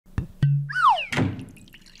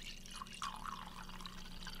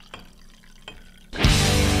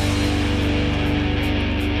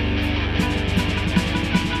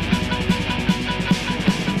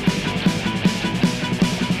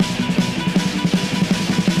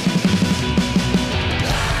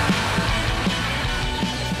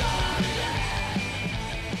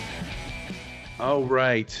All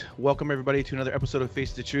right. Welcome, everybody, to another episode of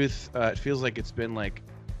Face the Truth. It feels like it's been like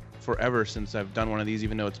forever since I've done one of these,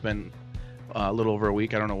 even though it's been a little over a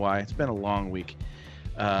week. I don't know why. It's been a long week.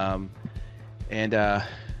 And I'm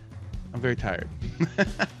very tired.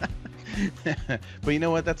 But you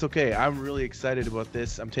know what? That's okay. I'm really excited about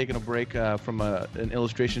this. I'm taking a break from an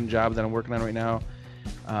illustration job that I'm working on right now.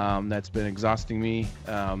 That's been exhausting me,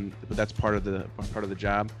 but that's part of the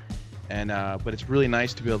job. And but it's really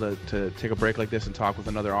nice to be able to take a break like this and talk with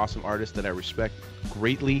another awesome artist that I respect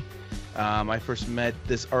greatly. I first met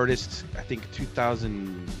this artist, I think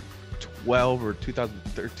 2012 or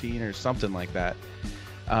 2013 or something like that.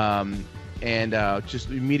 And just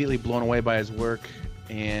immediately blown away by his work.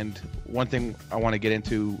 And one thing I want to get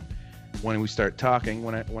into when we start talking,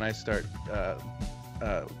 when I start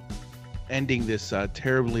ending this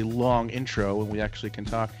terribly long intro, when we actually can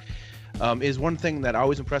talk, is one thing that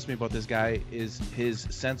always impressed me about this guy is his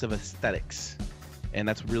sense of aesthetics. And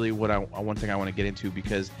that's really what one thing I want to get into,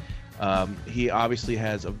 because he obviously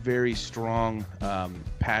has a very strong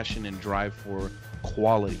passion and drive for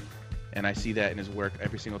quality. And I see that in his work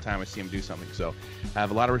every single time I see him do something. So I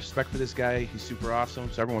have a lot of respect for this guy. He's super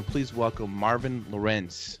awesome. So everyone, please welcome Marvin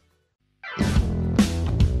Lorenz.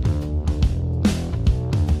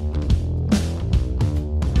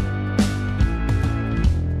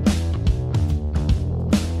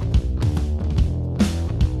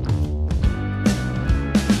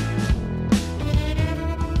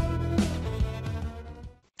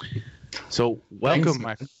 So welcome,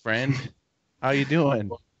 my friend. How you doing?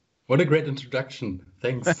 What a great introduction.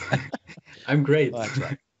 Thanks. I'm great. Well, that's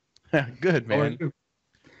right. Good, man.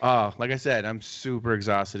 How are you? Like I said, I'm super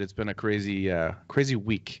exhausted. It's been a crazy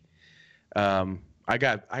week. I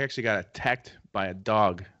actually got attacked by a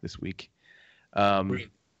dog this week. Wow.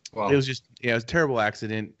 It was a terrible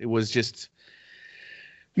accident. It was just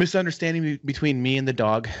misunderstanding between me and the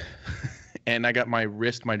dog. And I got my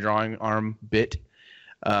drawing arm bit.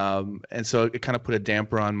 And so it kind of put a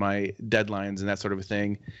damper on my deadlines and that sort of a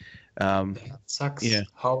thing. That sucks. Yeah.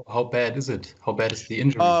 How bad is it? How bad is the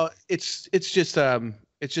injury? It's just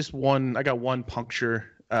one. I got one puncture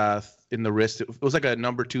in the wrist. It was like a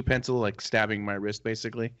number 2 pencil, like stabbing my wrist,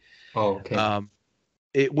 basically. Oh, okay.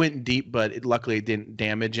 It went deep, but luckily it didn't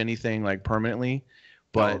damage anything like permanently.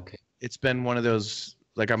 But It's been one of those,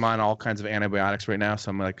 like, I'm on all kinds of antibiotics right now,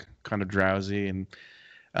 so I'm like kind of drowsy and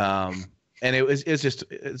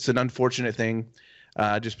it's an unfortunate thing,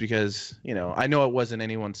 just because, I know it wasn't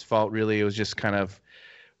anyone's fault really. It was just kind of,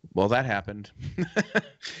 well, that happened.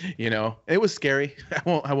 It was scary.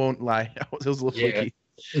 I won't lie. It was a little freaky.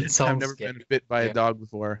 I've never been bit by a dog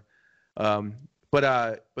before. But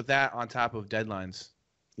that on top of deadlines,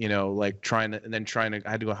 like I had to go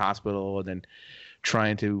to the hospital and then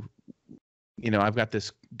trying to, I've got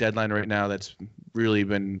this deadline right now that's really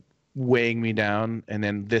been weighing me down, and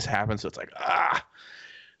then this happens, so it's like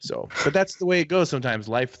but that's the way it goes sometimes.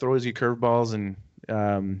 Life throws you curveballs, and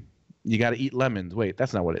you got to eat lemons. Wait,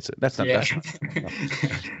 that's not what it said. That's not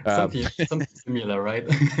something similar, right?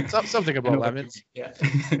 Something about lemons. Yeah.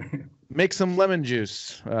 Make some lemon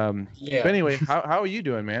juice. But anyway, how are you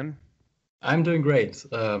doing, man? I'm doing great.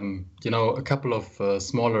 A couple of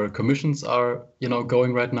smaller commissions are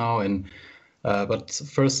going right now, and but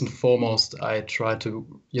first and foremost, I try to,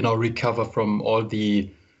 recover from all the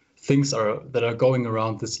things that are going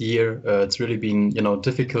around this year. It's really been,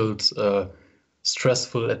 difficult,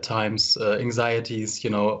 stressful at times, anxieties,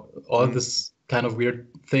 all this kind of weird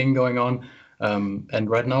thing going on. And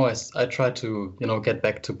right now, I try to, get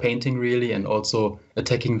back to painting really, and also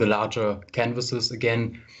attacking the larger canvases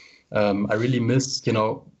again. I really miss,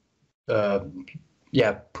 putting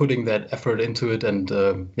that effort into it and,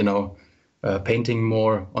 painting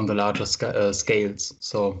more on the larger scales.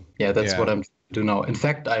 So that's what I'm trying to do now. In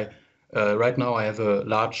fact, right now I have a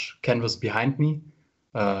large canvas behind me.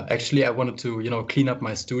 Actually, I wanted to clean up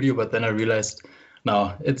my studio, but then I realized,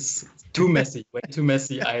 no, it's too messy, way too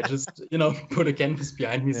messy. I just put a canvas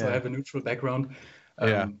behind me, so I have a neutral background.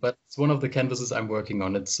 But it's one of the canvases I'm working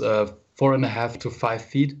on. It's 4.5 to 5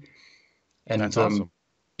 feet, and that's awesome.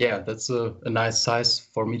 That's a nice size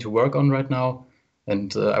for me to work on right now.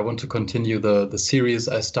 And I want to continue the series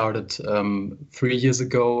I started 3 years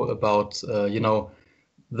ago about,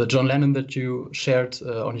 the John Lennon that you shared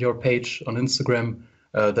on your page on Instagram.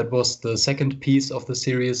 That was the second piece of the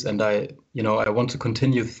series, and I want to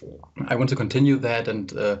continue. I want to continue that,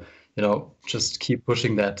 and just keep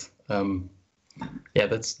pushing that.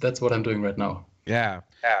 That's what I'm doing right now. Yeah.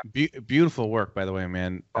 Beautiful work, by the way,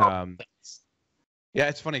 man.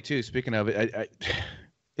 It's funny too. Speaking of it,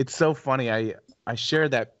 it's so funny. I shared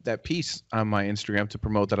that piece on my Instagram to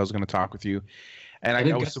promote that I was going to talk with you, And And I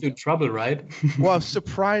it was gets you in trouble, right? well, I was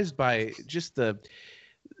surprised by just the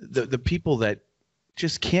people that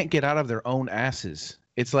just can't get out of their own asses.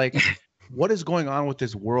 It's like, what is going on with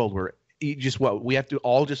this world where we have to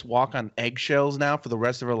all just walk on eggshells now for the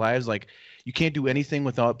rest of our lives? Like, you can't do anything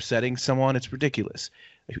without upsetting someone. It's ridiculous.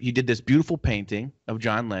 He did this beautiful painting of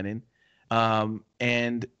John Lennon,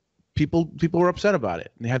 and people were upset about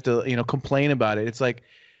it. They have to, complain about it. It's like,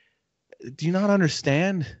 do you not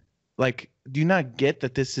understand? Like, do you not get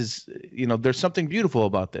that this is, there's something beautiful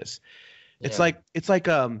about this? It's like it's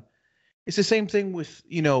the same thing with,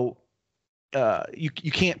 you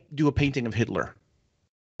can't do a painting of Hitler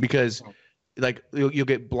because like you'll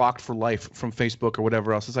get blocked for life from Facebook or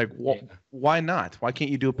whatever else. It's like, why not? Why can't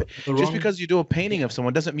you do just because you do a painting of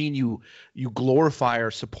someone doesn't mean you glorify or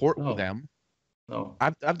support them. No.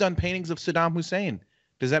 I've done paintings of Saddam Hussein.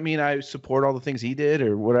 Does that mean I support all the things he did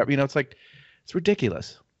or whatever? It's like, it's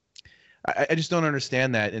ridiculous. I just don't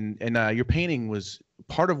understand that. And your painting was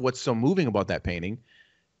part of what's so moving about that painting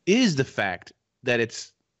is the fact that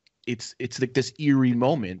it's like this eerie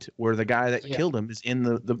moment where the guy that killed him is in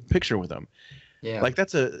the picture with him. Yeah. Like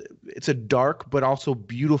it's a dark but also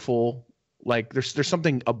beautiful, like there's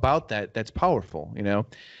something about that's powerful,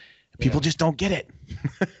 People just don't get it.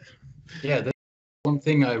 Yeah, that's one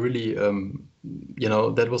thing I really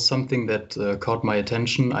that was something that caught my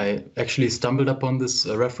attention. I actually stumbled upon this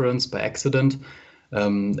reference by accident.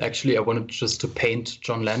 Actually, I wanted just to paint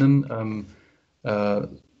John Lennon,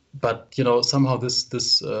 but somehow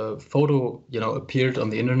this photo appeared on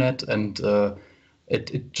the internet, and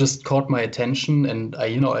it just caught my attention, and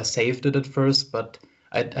I saved it at first, but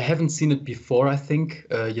I haven't seen it before. I think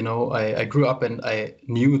I grew up and I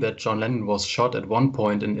knew that John Lennon was shot at one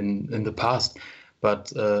point in the past.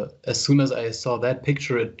 But as soon as I saw that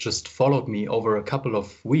picture, it just followed me over a couple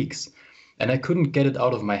of weeks, and I couldn't get it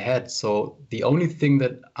out of my head. So the only thing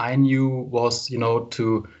that I knew was,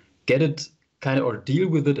 to get it kind of or deal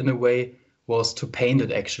with it in a way was to paint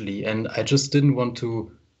it actually. And I just didn't want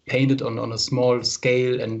to paint it on a small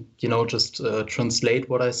scale and, just translate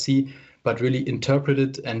what I see, but really interpret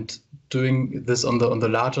it and doing this on the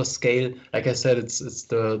larger scale. Like I said, it's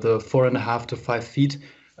the 4.5 to 5 feet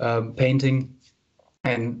painting.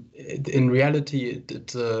 And in reality,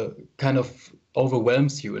 it kind of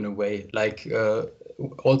overwhelms you in a way. Like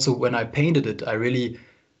also when I painted it, I really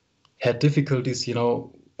had difficulties,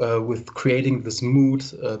 with creating this mood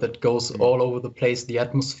that goes all over the place, the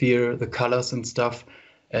atmosphere, the colors and stuff.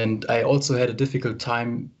 And I also had a difficult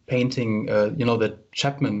time painting, that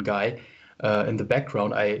Chapman guy in the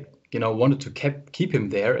background. I, wanted to keep him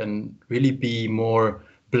there and really be more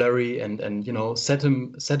blurry and set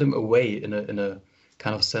him away in a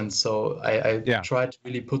kind of sense. So I tried to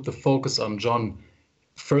really put the focus on John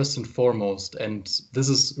first and foremost, and this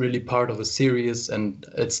is really part of a series, and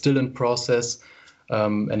it's still in process,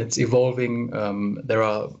 and it's evolving. There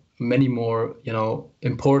are many more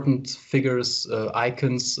important figures,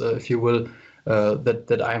 icons, if you will,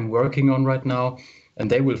 that I'm working on right now, and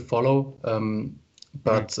they will follow.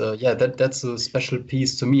 But that's a special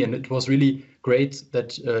piece to me, and it was really great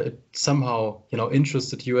that it somehow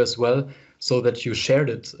interested you as well, so that you shared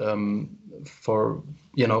it for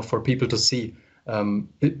people to see,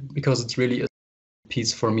 because it's really a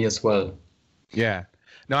piece for me as well. Yeah,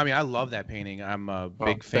 no, I mean, I love that painting. I'm a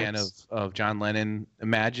big fan of John Lennon.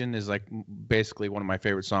 Imagine is like basically one of my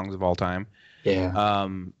favorite songs of all time. Yeah.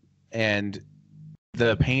 And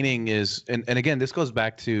the painting is, and again, this goes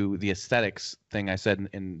back to the aesthetics thing I said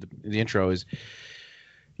in the intro is,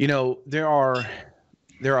 there are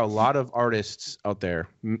a lot of artists out there.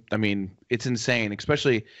 I mean, it's insane,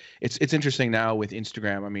 especially it's interesting now with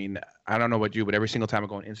Instagram. I mean, I don't know about you, but every single time I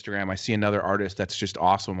go on Instagram, I see another artist that's just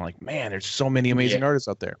awesome. I'm like, man, there's so many amazing artists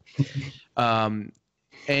out there. And,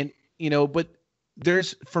 but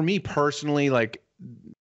there's, for me personally, like,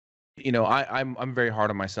 I'm very hard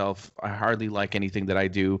on myself. I hardly like anything that I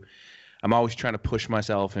do. I'm always trying to push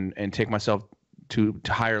myself and take myself to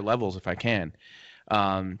higher levels if I can.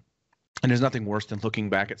 And there's nothing worse than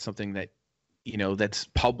looking back at something that, that's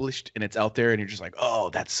published and it's out there and you're just like, oh,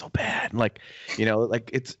 that's so bad. Like, like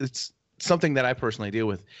it's something that I personally deal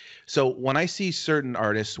with. So when I see certain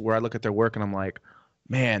artists where I look at their work and I'm like,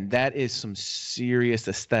 man, that is some serious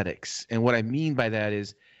aesthetics. And what I mean by that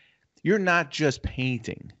is you're not just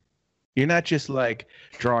painting. You're not just like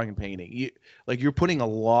drawing and painting. You're putting a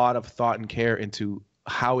lot of thought and care into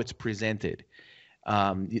how it's presented.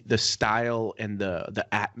 The style and the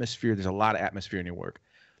atmosphere. There's a lot of atmosphere in your work.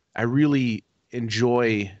 I really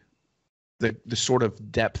enjoy the sort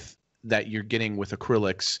of depth that you're getting with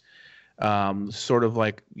acrylics, sort of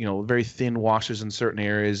like, very thin washes in certain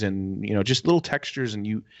areas, and, just little textures,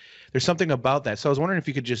 and there's something about that. So I was wondering if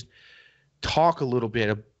you could just talk a little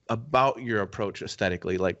bit about your approach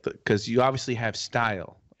aesthetically, like, because you obviously have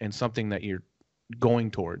style and something that you're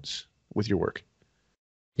going towards with your work.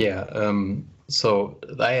 Yeah, so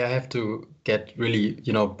I have to get really,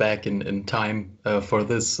 back in time for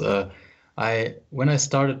this. When I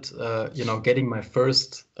started, getting my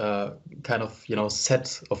first kind of,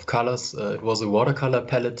 set of colors, it was a watercolor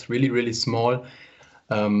palette, really, really small.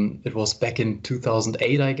 It was back in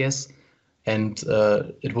 2008, I guess. And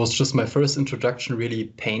it was just my first introduction really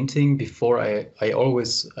painting. Before I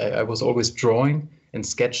was always drawing and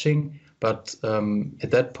sketching. But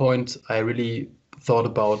at that point, I really thought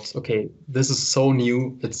about, okay, this is so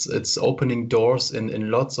new. It's opening doors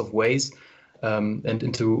in lots of ways, and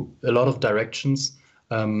into a lot of directions.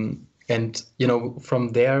 And from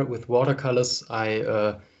there with watercolors,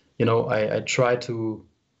 I try to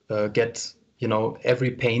get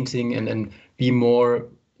every painting and be more.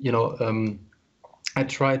 I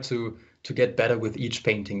try to get better with each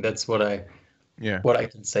painting. That's what I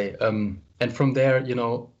can say. And from there,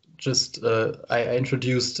 I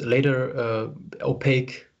introduced later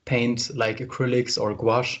opaque paint like acrylics or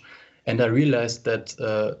gouache, and I realized that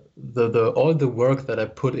all the work that I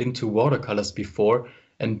put into watercolors before,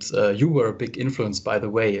 and you were a big influence, by the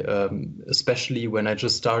way, especially when I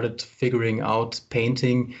just started figuring out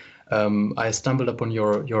painting. I stumbled upon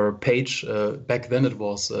your page. Back then it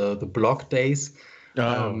was the blog days.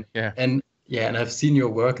 Yeah. And I've seen your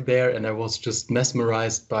work there, and I was just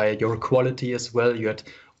mesmerized by your quality as well. You had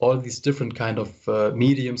all these different kind of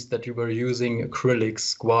mediums that you were using: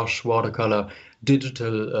 acrylics, gouache, watercolor,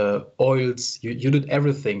 digital, oils. You did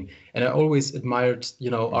everything, and I always admired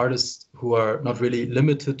artists who are not really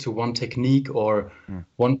limited to one technique or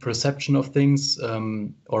one perception of things,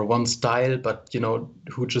 or one style, but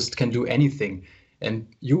who just can do anything. And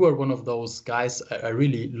you were one of those guys I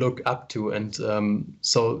really look up to, and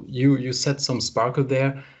so you set some sparkle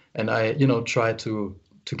there, and I try to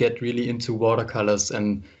get really into watercolors,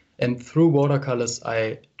 and through watercolors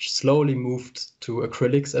I slowly moved to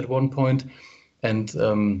acrylics at one point. And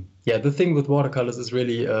the thing with watercolors is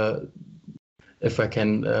really, if I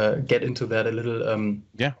can get into that a little.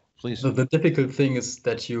 Yeah, please. The difficult thing is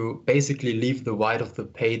that you basically leave the white of the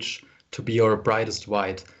page to be your brightest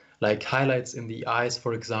white. Like highlights in the eyes,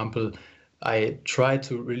 for example, I try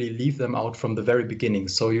to really leave them out from the very beginning.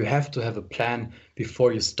 So you have to have a plan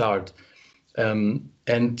before you start.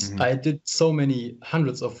 I did so many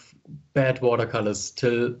hundreds of bad watercolors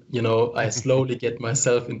till, I slowly get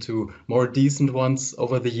myself into more decent ones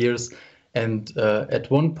over the years. And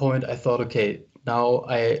at one point I thought, okay, now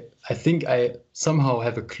I think I somehow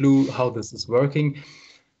have a clue how this is working.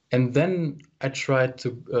 And then I tried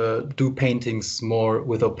to do paintings more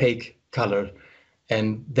with opaque color.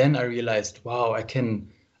 And then I realized, wow, I can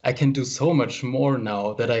do so much more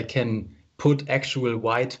now, that I can put actual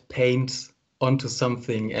white paint onto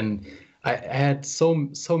something. And I had so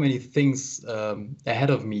many things ahead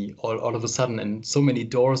of me all of a sudden, and so many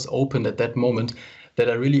doors opened at that moment, that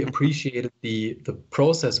I really appreciated the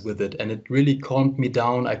process with it. And it really calmed me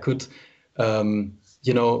down. I could, how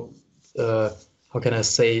can I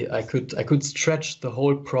say, I could stretch the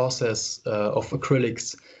whole process of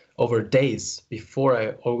acrylics over days. Before I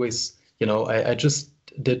always, I just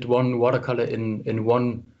did one watercolor in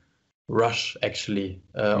one rush, actually.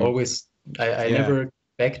 Always, I never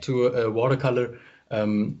back to a watercolor.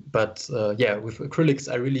 But with acrylics,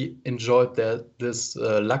 I really enjoyed this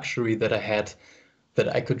luxury that I had,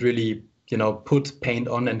 that I could really, put paint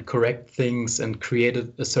on and correct things and create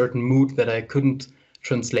a certain mood that I couldn't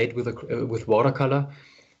translate with watercolor.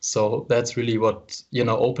 So that's really what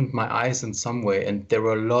opened my eyes in some way. And there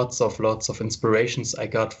were lots of inspirations I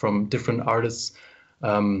got from different artists.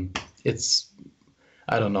 I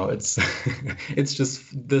don't know, it's it's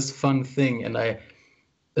just this fun thing. And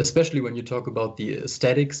especially when you talk about the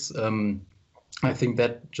aesthetics, I think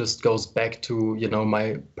that just goes back to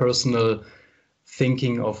my personal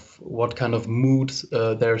thinking of what kind of mood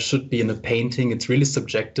there should be in a painting. It's really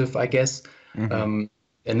subjective, I guess.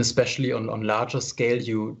 And especially on larger scale,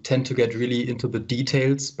 you tend to get really into the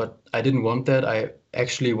details, but I didn't want that. I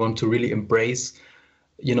actually want to really embrace,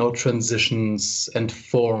 transitions and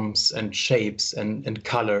forms and shapes and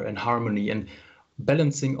color and harmony, and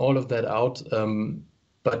balancing all of that out,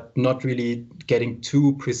 but not really getting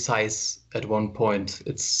too precise at one point.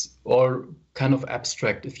 It's all kind of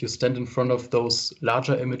abstract. If you stand in front of those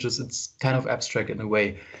larger images, it's kind of abstract in a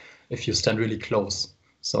way, if you stand really close.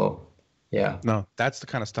 So yeah. No, that's the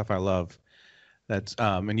kind of stuff I love. That's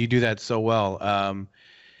and you do that so well.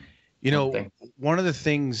 You Oh, know, thanks. one of the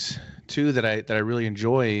things too that I really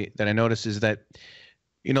enjoy that I notice is that,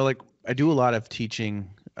 you know, like I do a lot of teaching.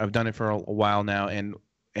 I've done it for a while now, and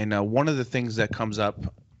one of the things that comes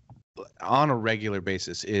up on a regular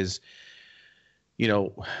basis is, you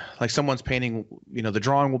know, like someone's painting, you know, the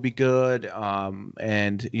drawing will be good,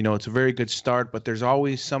 and you know, it's a very good start, but there's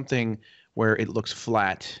always something where it looks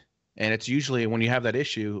flat, and it's usually when you have that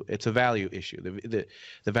issue, it's a value issue. The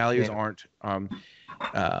values Yeah. aren't,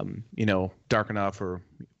 you know, dark enough or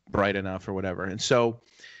bright enough or whatever, and so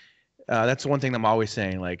that's the one thing I'm always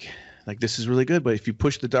saying, like this is really good, but if you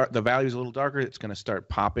push the values a little darker, it's going to start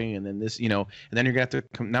popping, and then this, you know, and then you're going to have to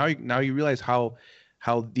come now you realize how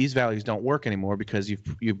these values don't work anymore because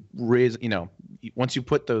you've raised, you know, once you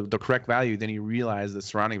put the correct value, then you realize the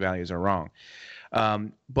surrounding values are wrong.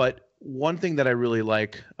 But one thing that I really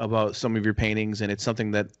like about some of your paintings, and it's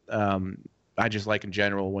something that I just like in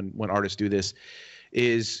general when artists do this,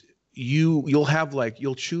 is you'll have like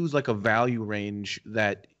you'll choose like a value range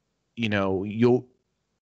that, you know,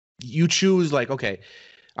 you choose like, okay,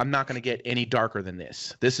 I'm not going to get any darker than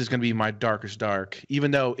this. This is going to be my darkest dark,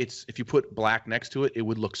 even though it's, if you put black next to it, it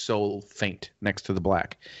would look so faint next to the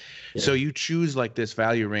black. Yeah. So you choose like this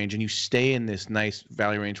value range and you stay in this nice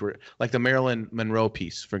value range where, like the Marilyn Monroe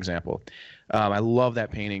piece, for example. I love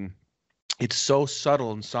that painting. It's so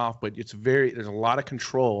subtle and soft, but there's a lot of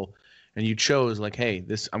control, and you chose like, hey,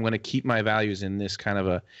 I'm going to keep my values in this kind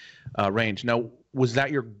of a range. Now, was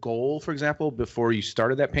that your goal, for example, before you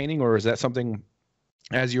started that painting, or is that something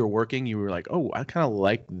as you were working, you were like, oh, I kind of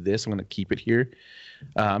like this, I'm going to keep it here?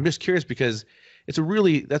 I'm just curious because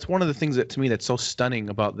that's one of the things that to me that's so stunning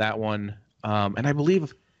about that one. And I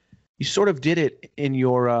believe you sort of did it in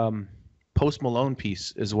your Post Malone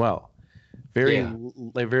piece as well. Very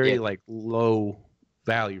like low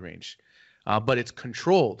value range, but it's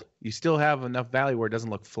controlled. You still have enough value where it doesn't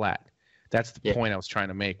look flat. That's the point I was trying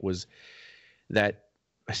to make, was that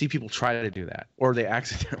I see people try to do that, or they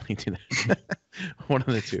accidentally do that. One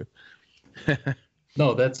of the two.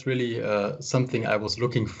 No, that's really something I was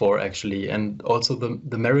looking for, actually. And also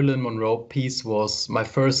the Marilyn Monroe piece was my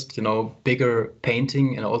first, you know, bigger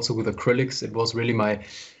painting, and also with acrylics. It was really my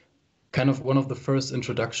kind of one of the first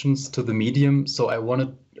introductions to the medium. So I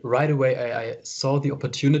wanted right away, I saw the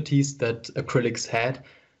opportunities that acrylics had,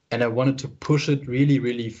 and I wanted to push it really,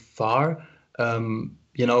 really far.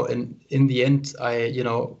 You know, and in the end, I, you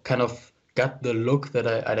know, kind of got the look that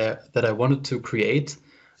I wanted to create.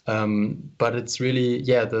 But it's really,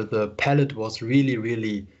 the palette was really,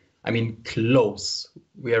 really, I mean, close.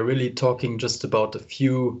 We are really talking just about a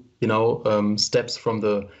few, you know, steps from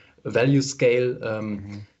the value scale.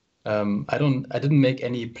 I didn't make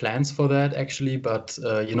any plans for that, actually, but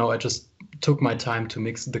you know, I just took my time to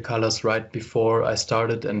mix the colors right before I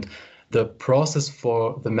started, and the process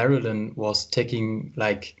for the Marilyn was taking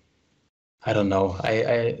like, I don't know,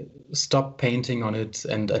 I stopped painting on it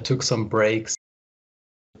and I took some breaks.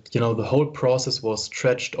 You know, the whole process was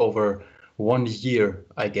stretched over 1 year,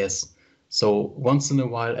 I guess. So once in a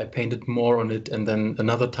while I painted more on it, and then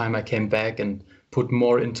another time I came back and put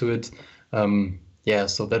more into it.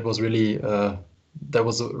 So that was really a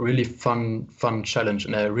really fun challenge,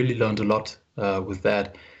 and I really learned a lot with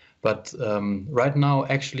that. But right now,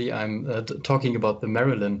 actually, I'm talking about the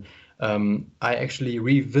Marilyn. I actually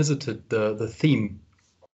revisited the theme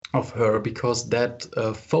of her, because that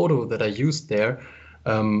photo that I used there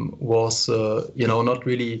was, you know, not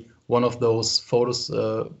really one of those photos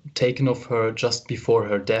taken of her just before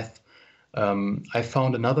her death. I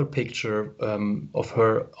found another picture of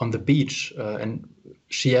her on the beach, and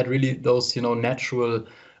she had really those, you know, natural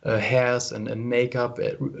hairs and makeup,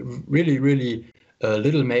 really, really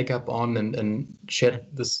little makeup on, and she had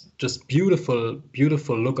this just beautiful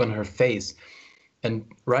look on her face. And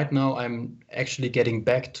right now I'm actually getting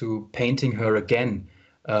back to painting her again,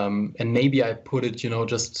 and maybe I put it, you know,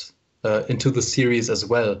 just into the series as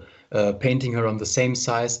well, painting her on the same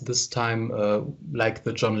size this time, like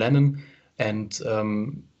the John Lennon, and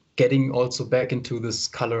getting also back into this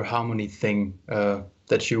color harmony thing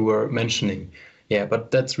that you were mentioning. Yeah,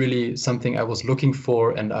 but that's really something I was looking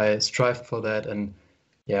for, and I strived for that, and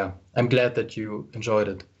yeah, I'm glad that you enjoyed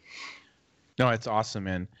it. No, it's awesome,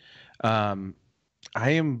 man. I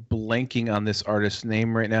am blanking on this artist's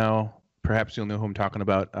name right now. Perhaps you'll know who I'm talking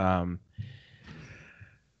about.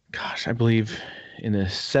 Gosh, I believe in the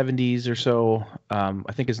 70s or so.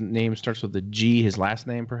 I think his name starts with a G, his last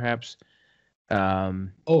name perhaps. Gottfried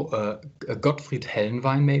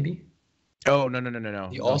Helnwein, maybe? Oh, no.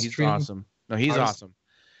 The Austrian He's awesome. No, he's artist? awesome.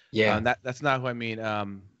 Yeah. That's not who I mean.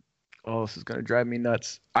 Oh, this is gonna drive me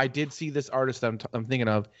nuts. I did see this artist I'm thinking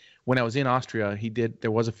of when I was in Austria.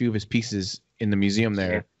 There was a few of his pieces in the museum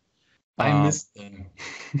there. I missed them.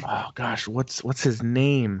 Oh gosh, what's his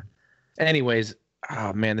name? Anyways,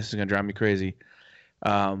 oh man, this is gonna drive me crazy.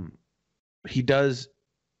 He does.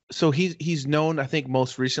 So he's known. I think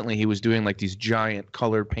most recently he was doing like these giant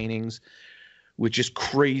colored paintings with just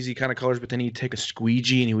crazy kind of colors. But then he'd take a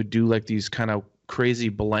squeegee and he would do like these kind of crazy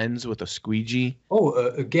blends with a squeegee.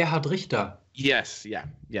 Oh, Gerhard Richter. Yes.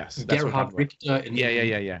 Gerhard Richter.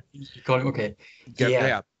 Yeah. Okay.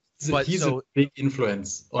 Yeah. But he's a big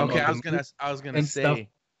influence. I was gonna say. Stuff.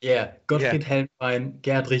 Yeah, Gottfried Helnwein,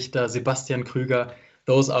 Gerhard Richter, Sebastian Krüger.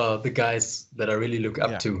 Those are the guys that I really look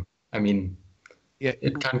up to. I mean,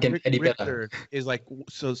 it can't get any better. Is like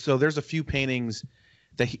so. There's a few paintings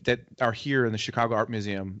that are here in the Chicago Art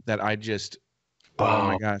Museum that I just. Wow. Oh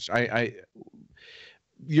my gosh,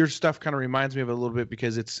 your stuff kind of reminds me of it a little bit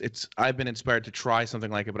because it's I've been inspired to try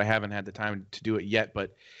something like it, but I haven't had the time to do it yet.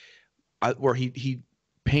 But where he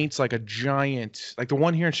paints like a giant, like the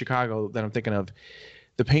one here in Chicago that I'm thinking of,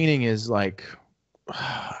 the painting is like,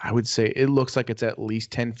 I would say it looks like it's at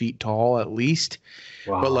least 10 feet tall, at least.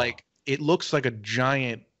 Wow. But like it looks like a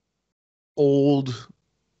giant old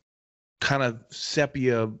kind of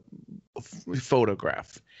sepia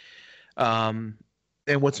photograph.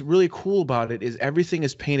 And what's really cool about it is everything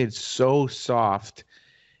is painted so soft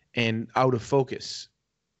and out of focus.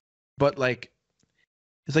 But like,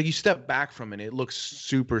 it's like you step back from it, it looks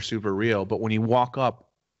super, super real. But when you walk up,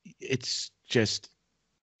 it's just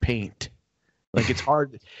paint. Like it's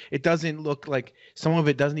hard. It doesn't look like, some of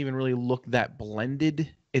it doesn't even really look that blended.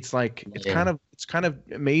 It's like, it's kind of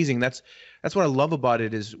amazing. That's what I love about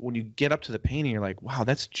it is when you get up to the painting, you're like, wow,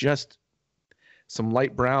 that's just some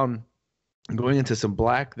light brown going into some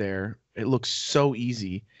black there. It looks so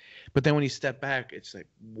easy. But then when you step back, it's like,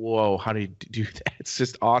 whoa, how do you do that? It's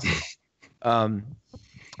just awesome.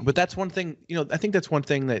 But that's one thing, I think that's one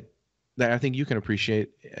thing that I think you can appreciate.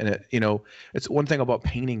 And, it's one thing about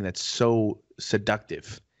painting that's so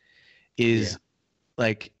seductive is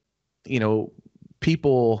like,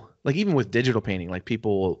 people, like even with digital painting, like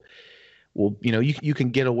people will you can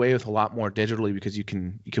get away with a lot more digitally because you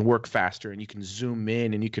can work faster and you can zoom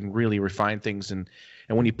in and you can really refine things. And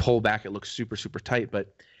when you pull back, it looks super, super tight. But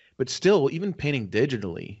still, even painting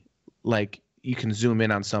digitally, like you can zoom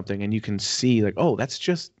in on something and you can see like, oh, that's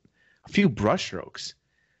just a few brush strokes.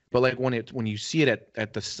 But like when you see it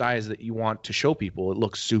at the size that you want to show people, it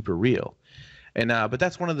looks super real. And but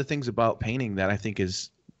that's one of the things about painting that I think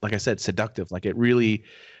is, like I said, seductive. Like it really,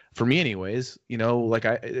 for me anyways, like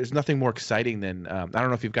there's nothing more exciting than I don't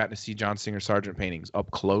know if you've gotten to see John Singer Sargent paintings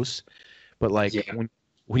up close, but like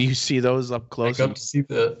when you see those up close, I got to see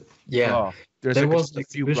there's there like was a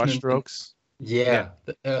few brush strokes.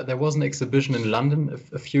 There was an exhibition in London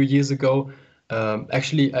a few years ago.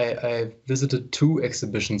 Actually, I visited two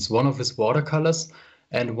exhibitions, one of his watercolors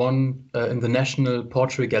and one in the National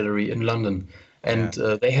Portrait Gallery in London. And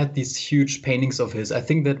they had these huge paintings of his. I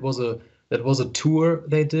think that was a tour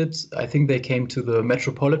they did. I think they came to the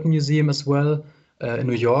Metropolitan Museum as well in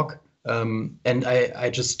New York. And I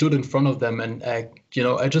just stood in front of them and I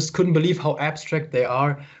just couldn't believe how abstract they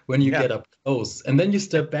are when you get up close. And then you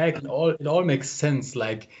step back and it all makes sense.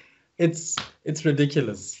 Like it's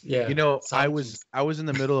ridiculous. Yeah. I was in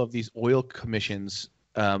the middle of these oil commissions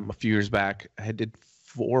a few years back. I did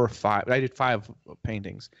 4 or 5. I did 5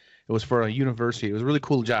 paintings. It was for a university. It was a really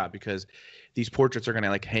cool job because these portraits are going to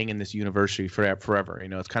like hang in this university forever.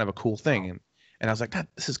 It's kind of a cool thing. And I was like,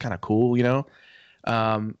 this is kind of cool,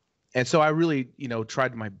 and so I really,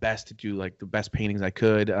 tried my best to do like the best paintings I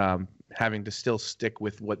could, having to still stick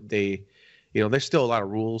with what they, there's still a lot of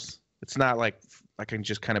rules. It's not like I can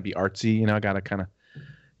just kind of be artsy, I got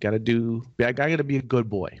to be a good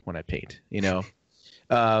boy when I paint,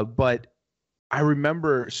 but I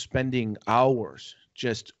remember spending hours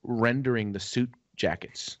just rendering the suit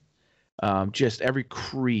jackets, just every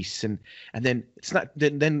crease, and then it's not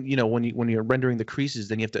then when you're rendering the creases,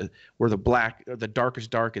 then you have to where the black or the darkest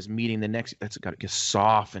dark is meeting the next. That's got to get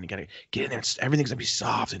soft, and you got to get in there. Everything's gonna be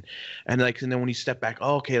soft, and then when you step back,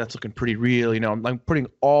 oh, okay, that's looking pretty real. I'm putting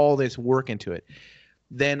all this work into it.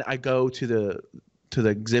 Then I go to the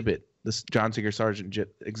exhibit, this John Singer Sargent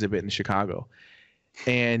exhibit in Chicago,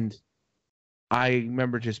 and I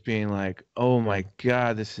remember just being like, oh my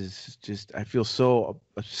God, this is just, I feel so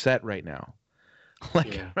upset right now. I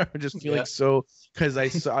remember just feeling so, because I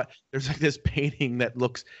saw, there's like this painting that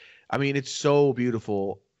looks, it's so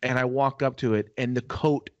beautiful. And I walked up to it and the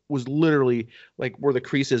coat was literally like where the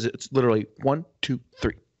crease is, it's literally 1, 2,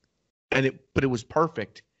 3. But it was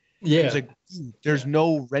perfect. Yeah. It was like there's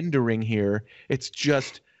no rendering here. It's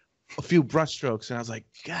just a few brush strokes. And I was like,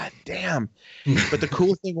 God damn. But the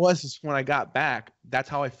cool thing is when I got back, that's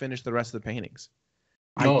how I finished the rest of the paintings.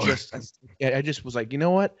 No. I just was like, you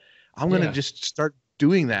know what? I'm going to just start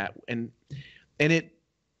doing that. And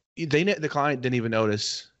the client didn't even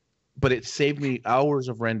notice, but it saved me hours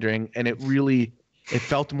of rendering, and it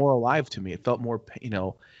felt more alive to me. It felt more,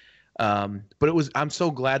 but I'm so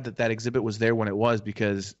glad that exhibit was there when it was,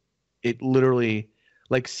 because it literally,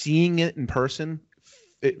 like, seeing it in person,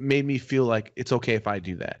 it made me feel like it's okay if I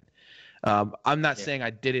do that. I'm not saying I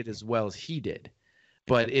did it as well as he did,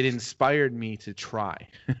 but it inspired me to try.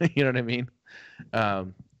 You know what I mean?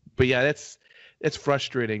 But yeah, it's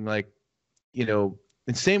frustrating. Like,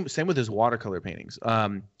 and same with his watercolor paintings.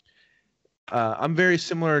 I'm very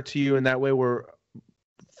similar to you in that way, where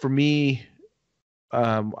for me,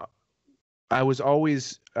 I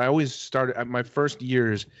always started at my first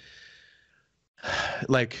years,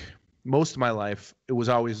 like most of my life, it was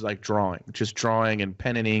always like just drawing and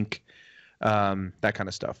pen and ink, that kind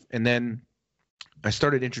of stuff. And then I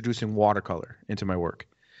started introducing watercolor into my work,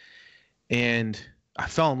 and I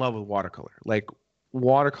fell in love with watercolor. Like,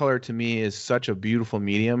 watercolor to me is such a beautiful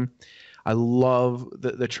medium. I love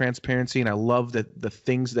the transparency, and I love the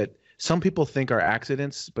things that some people think are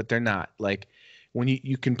accidents, but they're not. Like, when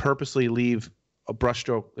you can purposely leave a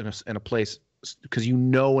brushstroke in a place, because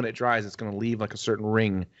when it dries, it's going to leave like a certain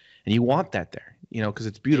ring, and you want that there, because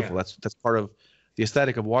it's beautiful. Yeah. That's part of the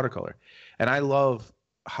aesthetic of watercolor, and I love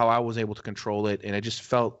how I was able to control it. And I just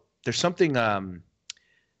felt there's something. I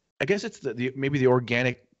guess it's maybe the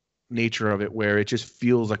organic nature of it, where it just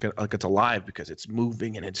feels like it's alive, because it's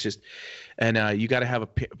moving, and it's just, and you got to have a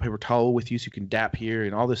paper towel with you so you can dap here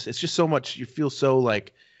and all this. It's just so much. You feel so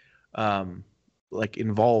like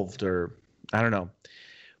involved, or I don't know.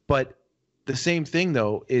 But the same thing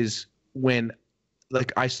though is when,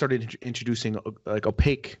 like, I started introducing like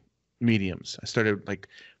opaque mediums. I started like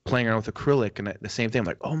playing around with acrylic, and the same thing. I'm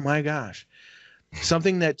like, oh my gosh,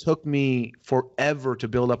 something that took me forever to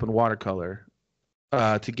build up in watercolor,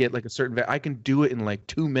 to get like a certain I can do it in like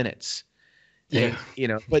 2 minutes. Yeah.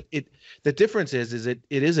 And, but the difference is it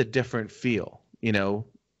is a different feel,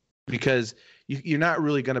 because you're not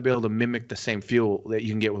really going to be able to mimic the same feel that you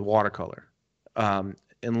can get with watercolor,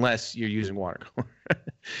 unless you're using watercolor.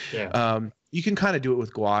 Yeah. You can kind of do it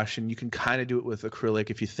with gouache, and you can kind of do it with acrylic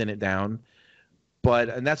if you thin it down.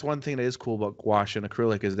 And that's one thing that is cool about gouache and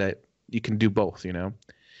acrylic, is that you can do both,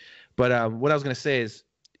 But what I was going to say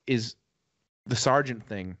is the Sargent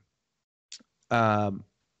thing. I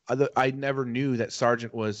never knew that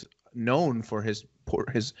Sargent was known for his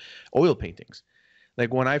oil paintings.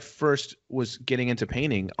 Like, when I first was getting into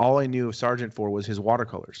painting, all I knew of Sargent for was his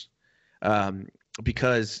watercolors,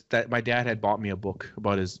 because my dad had bought me a book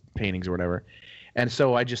about his paintings or whatever, and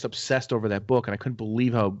so I just obsessed over that book, and I couldn't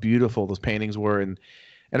believe how beautiful those paintings were. And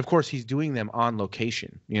of course, he's doing them on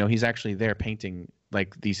location. He's actually there painting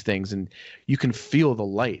like these things, and you can feel the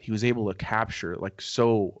light. He was able to capture like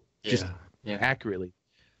so just accurately.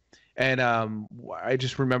 And I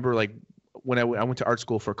just remember, like, when I went to art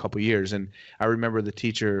school for a couple of years, and I remember the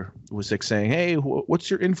teacher was like saying, "Hey, what's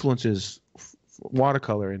your influences,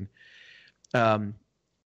 watercolor?" And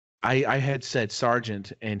I had said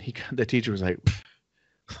Sargent, and the teacher was like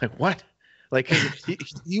what? Like,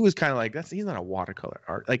 he was kind of like, he's not a watercolor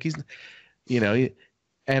art. Like, he's,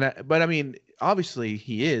 but I mean, obviously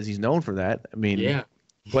he's known for that. I mean,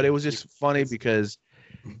 but it was just funny because,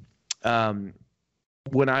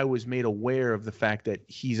 when I was made aware of the fact that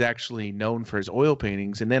he's actually known for his oil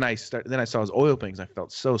paintings, and then I saw his oil paintings, I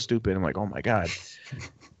felt so stupid. I'm like, oh my God.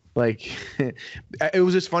 Like, it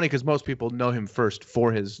was just funny because most people know him first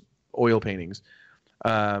for his oil paintings.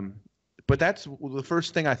 But that's the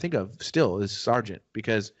first thing I think of still is Sargent,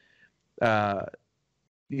 because, that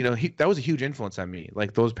was a huge influence on me.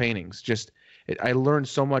 Like, those paintings, I learned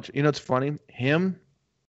so much. It's funny, him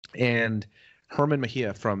and Herman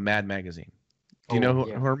Mejia from Mad Magazine. Do you know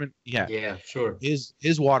Herman? Yeah. Yeah, sure.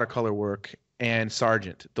 His watercolor work and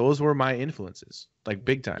Sargent, those were my influences, like,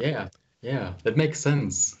 big time. Yeah, that makes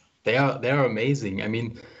sense. They are amazing. I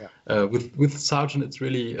mean, with Sargent, it's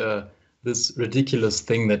really this ridiculous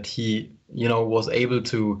thing that he, was able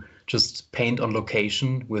to just paint on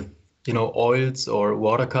location with, oils or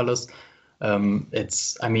watercolors.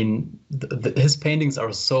 His paintings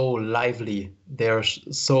are so lively. They're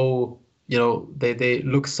so, they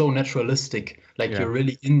look so naturalistic. Like, you're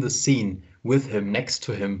really in the scene with him, next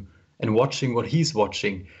to him, and watching what he's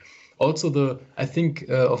watching. Also, I think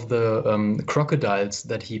of the crocodiles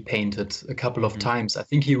that he painted a couple of times. I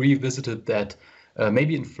think he revisited that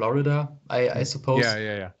maybe in Florida, I suppose.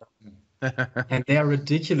 Yeah. and they are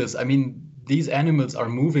ridiculous. I mean, these animals are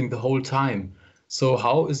moving the whole time. So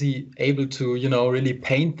how is he able to, really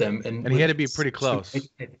paint them? And he had to be pretty close.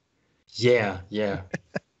 Yeah.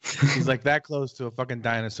 He's like that close to a fucking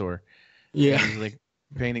dinosaur. Yeah. And he's like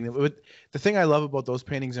painting them. But the thing I love about those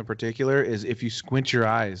paintings in particular is if you squint your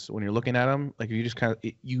eyes when you're looking at them, like you just kind of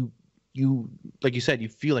you like you said, you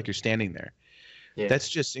feel like you're standing there. Yeah. That's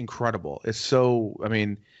just incredible. It's so, I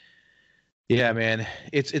mean, yeah, man,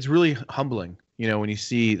 it's really humbling, when you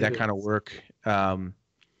see that kind of work.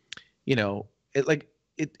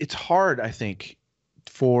 It's hard, I think,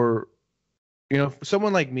 for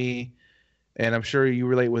someone like me, and I'm sure you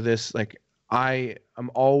relate with this. Like I'm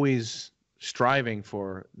always striving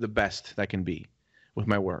for the best that can be with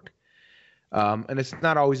my work, and it's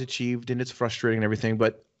not always achieved, and it's frustrating and everything.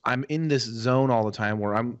 But I'm in this zone all the time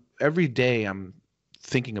where every day I'm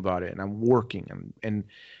thinking about it, and I'm working, and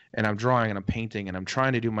I'm drawing, and I'm painting, and I'm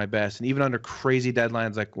trying to do my best. And even under crazy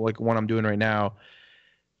deadlines like what I'm doing right now,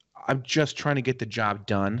 I'm just trying to get the job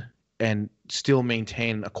done and still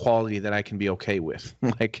maintain a quality that I can be okay with.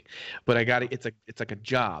 But I got it. It's like a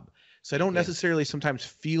job. So I don't necessarily sometimes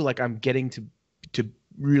feel like I'm getting to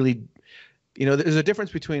really, there's a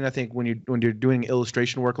difference between, I think, when you're doing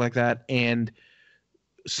illustration work like that and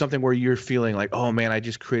something where you're feeling like, oh man, I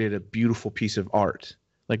just created a beautiful piece of art.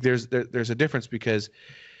 Like there's a difference, because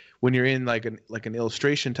when you're in like an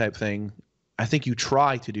illustration type thing, I think you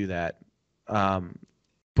try to do that.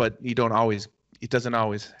 But it doesn't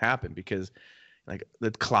always happen, because like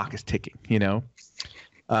the clock is ticking,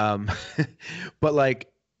 but like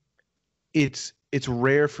it's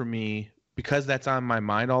rare for me, because that's on my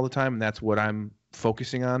mind all the time and that's what I'm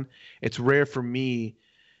focusing on. It's rare for me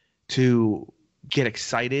to get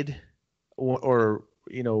excited or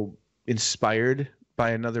inspired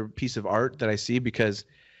by another piece of art that I see, because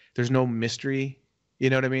there's no mystery, you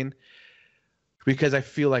know what I mean? Because I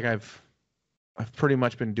feel like I've pretty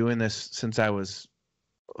much been doing this since I was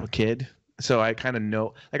a kid. So I kind of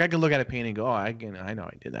know, like I can look at a painting and go, oh, I know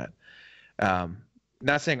I did that.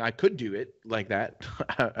 Not saying I could do it like that.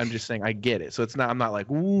 I'm just saying I get it. So I'm not like,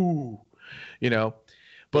 ooh,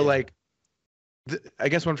 but like, I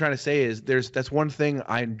guess what I'm trying to say is that's one thing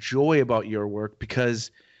I enjoy about your work, because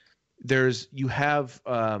there's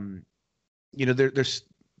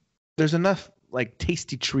enough like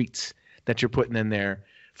tasty treats that you're putting in there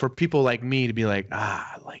for people like me to be like,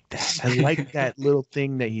 I like that. I like that little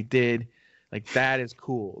thing that you did. Like, that is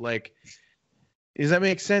cool. Like, does that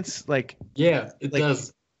make sense? Like, yeah, it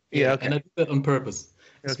does. Yeah. Okay. And I do that on purpose,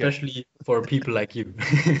 especially for people like you.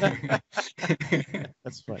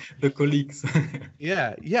 That's fun. The colleagues.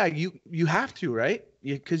 Yeah. You have to, right?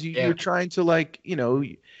 Because you're trying to, like,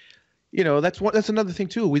 that's another thing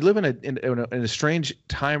too. We live in a strange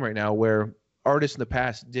time right now where artists in the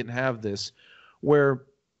past didn't have this, where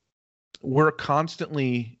we're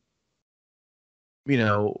constantly,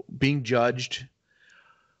 being judged,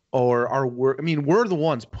 or our work. I mean, we're the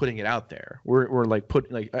ones putting it out there. We're like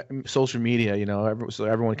putting like social media, so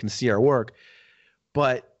everyone can see our work.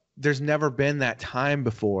 But there's never been that time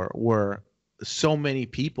before where so many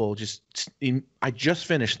people I just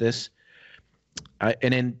finished this, and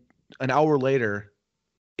then an hour later,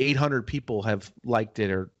 800 people have liked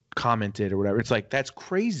it or commented or whatever. It's like, that's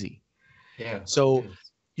crazy. Yeah. So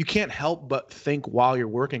you can't help but think while you're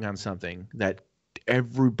working on something that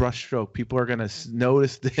every brushstroke, people are going to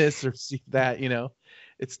notice this or see that,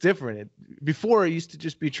 it's different. Before, it used to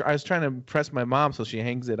just be, I was trying to impress my mom, so she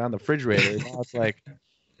hangs it on the refrigerator. Now it's like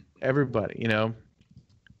everybody,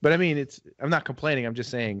 but I mean, I'm not complaining. I'm just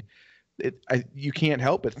saying you can't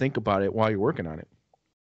help but think about it while you're working on it.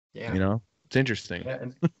 Yeah. It's interesting. Yeah,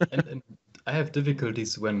 and I have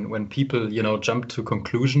difficulties when people, jump to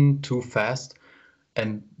conclusion too fast,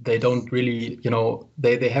 and they don't really,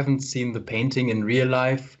 they haven't seen the painting in real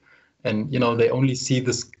life, and they only see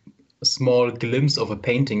this small glimpse of a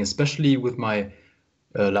painting. Especially with my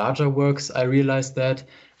larger works, I realized that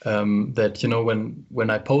when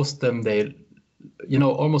I post them, they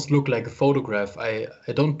almost look like a photograph. I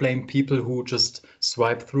don't blame people who just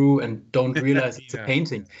swipe through and don't realize it's a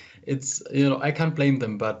painting. It's, I can't blame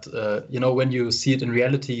them, but when you see it in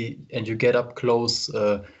reality and you get up close,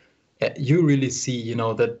 you really see,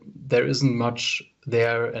 that there isn't much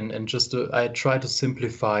there, and just I try to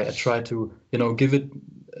simplify. I try to, give it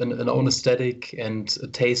an own aesthetic and a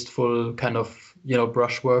tasteful kind of,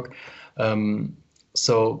 brushwork.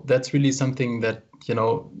 So that's really something that,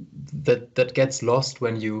 that gets lost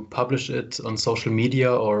when you publish it on social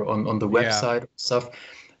media or on the website stuff.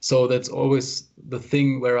 So that's always the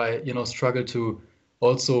thing where I, struggle to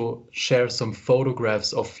also share some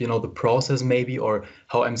photographs of, the process maybe, or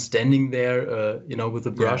how I'm standing there, with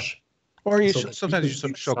the brush. Or So that sometimes can you see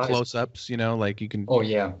the show size. close-ups, like you can Oh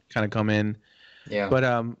yeah, kind of come in. yeah.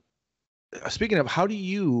 But speaking of, how do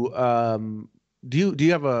you do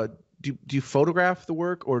you have do you photograph the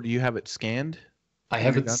work, or do you have it scanned? I when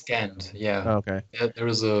have you're it done? scanned. Yeah. Oh, okay. There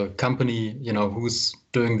is a company, who's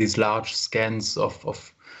doing these large scans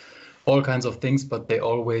of all kinds of things, but they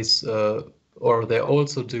always or they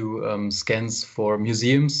also do scans for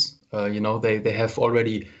museums. They have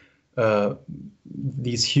already uh,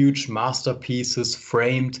 these huge masterpieces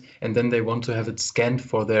framed, and then they want to have it scanned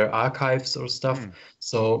for their archives or stuff.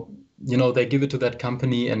 So, they give it to that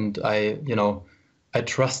company, and I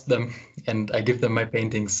trust them, and I give them my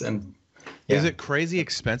paintings. And Is yeah, it crazy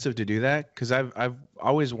expensive to do that? Because I've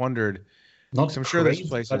always wondered. 'Cause not I'm sure there's crazy,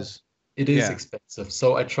 but places. it is Yeah. expensive.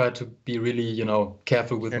 So I try to be really,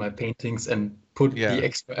 careful with my paintings and put the Yeah.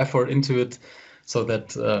 extra effort into it, so that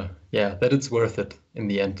that it's worth it in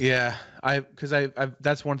the end. Yeah. Because I've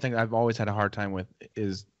that's one thing I've always had a hard time with,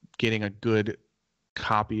 is getting a good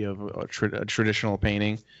copy of a traditional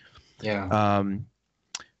painting. Yeah.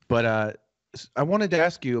 But I wanted to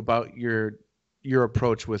ask you about your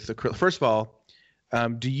approach with acrylic. First of all,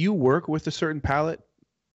 do you work with a certain palette,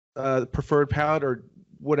 preferred palette, or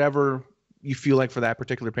whatever you feel like for that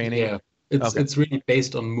particular painting? Yeah. It's really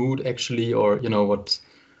based on mood, actually, or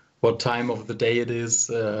what time of the day it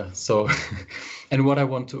is. So and what I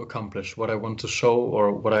want to accomplish, what I want to show,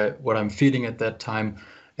 or what I'm feeling at that time.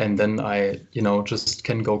 And then I, just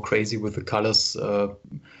can go crazy with the colors,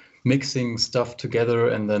 mixing stuff together,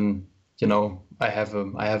 and then I have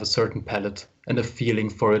a certain palette and a feeling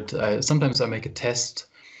for it. Sometimes I make a test,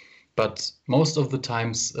 but most of the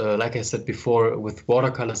times, like I said before, with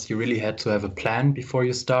watercolors you really had to have a plan before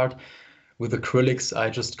you start. With acrylics, I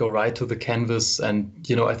just go right to the canvas, and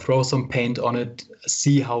I throw some paint on it,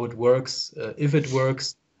 see how it works. If it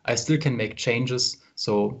works, I still can make changes.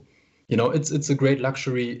 So it's a great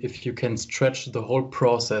luxury if you can stretch the whole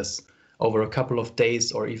process over a couple of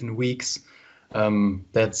days or even weeks.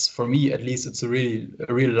 That's, for me at least, it's a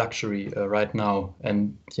real luxury right now,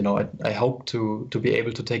 and I hope to be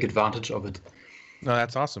able to take advantage of it. No,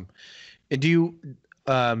 that's awesome. And do you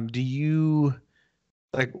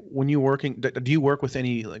like, when you're working, do you work with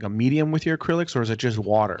any, like, a medium with your acrylics, or is it just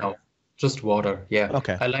water? No, just water. Yeah.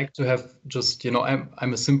 Okay. I like to have just,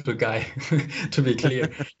 I'm a simple guy, to be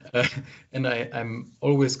clear. And I'm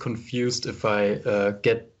always confused if I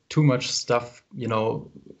get too much stuff,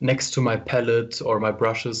 next to my palette or my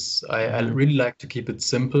brushes. I really like to keep it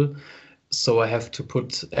simple. So I have to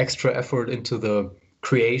put extra effort into the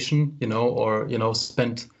creation, or,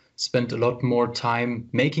 spend a lot more time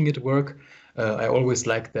making it work. I always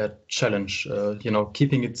like that challenge,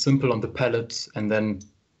 keeping it simple on the palette and then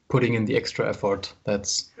putting in the extra effort.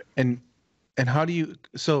 That's and how do you?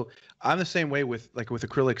 So I'm the same way with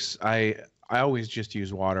acrylics. I always just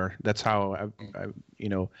use water. That's how I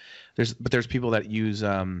there's people that use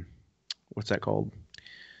what's that called?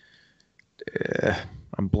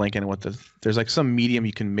 I'm blanking on there's like some medium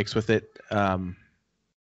you can mix with it.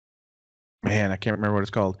 Man, I can't remember what it's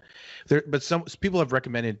called. But some people have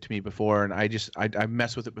recommended it to me before, and I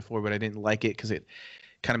messed with it before, but I didn't like it because it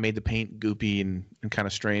kind of made the paint goopy and kind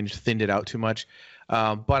of strange, thinned it out too much.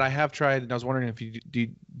 But I have tried, and I was wondering if you do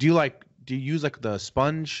you use like the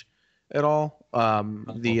sponge at all?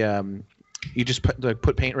 You just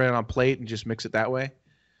put paint right on a plate and just mix it that way?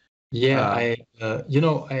 Yeah,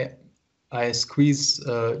 I squeeze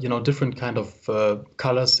different kind of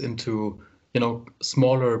colors into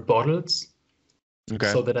smaller bottles.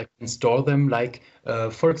 Okay. So that I can store them. Like,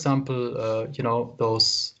 for example,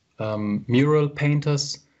 those mural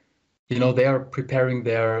painters, they are preparing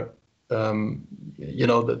their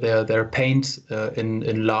their paint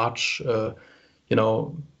in large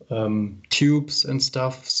tubes and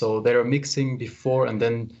stuff. So they're mixing before, and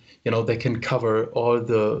then they can cover all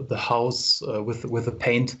the house with the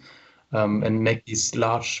paint. And make these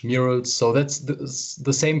large murals. So that's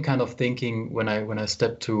the same kind of thinking when I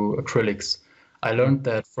step to acrylics. I learned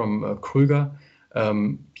that from Krüger.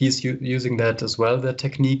 He's using that as well, that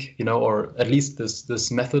technique, or at least this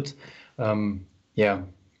method. Yeah.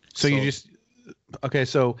 So you just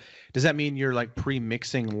So does that mean you're like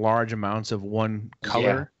pre-mixing large amounts of one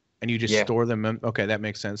color, and you just store them? Okay, that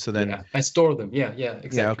makes sense. So then I store them. Yeah,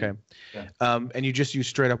 exactly. Yeah, okay. Yeah. And you just use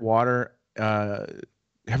straight up water.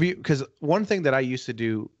 Have you? Because one thing that I used to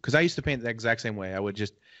do, because I used to paint the exact same way, I would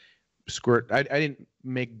just squirt. I didn't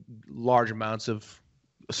make large amounts of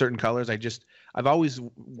certain colors. I've always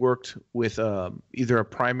worked with either a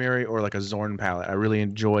primary or like a Zorn palette. I really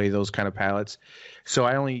enjoy those kind of palettes. So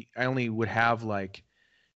I only would have like,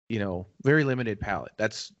 very limited palette.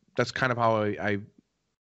 That's kind of how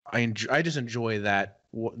I just enjoy that,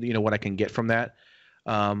 what I can get from that.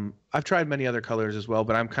 I've tried many other colors as well,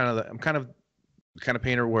 but I'm kind of the kind of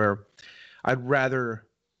painter where I'd rather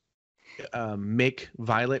make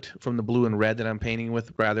violet from the blue and red that I'm painting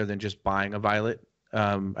with rather than just buying a violet.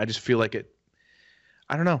 I just feel like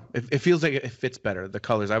I don't know. It feels like it fits better, the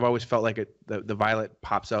colors. I've always felt like the violet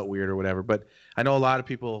pops out weird or whatever, but I know a lot of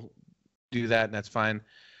people do that, and that's fine.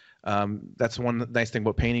 That's one nice thing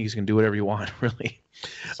about painting, is you can do whatever you want, really.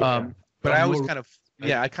 But I always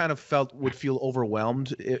I kind of would feel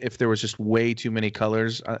overwhelmed if there was just way too many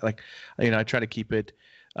colors. I try to keep it.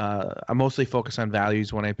 I mostly focus on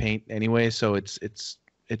values when I paint anyway, so it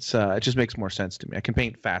just makes more sense to me. I can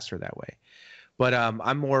paint faster that way. But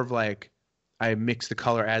I'm more of like, I mix the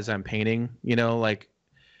color as I'm painting, but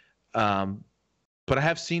I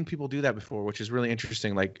have seen people do that before, which is really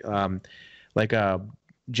interesting. Like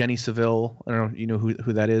Jenny Seville. I don't know, you know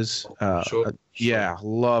who that is? Sure. Yeah,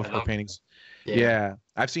 love her paintings. Yeah.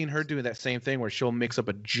 I've seen her do that same thing where she'll mix up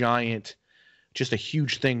just a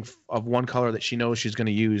huge thing of one color that she knows she's going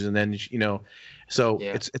to use, and then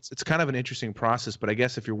it's kind of an interesting process. But I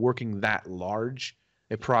guess if you're working that large,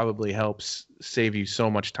 it probably helps save you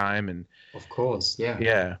so much time. And of course,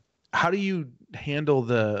 yeah. How do you handle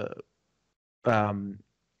the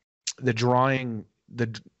drying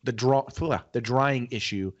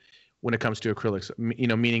issue when it comes to acrylics?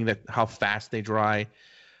 Meaning that how fast they dry,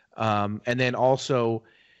 and then also,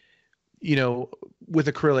 with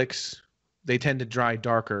acrylics, they tend to dry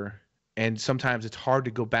darker, and sometimes it's hard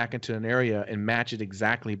to go back into an area and match it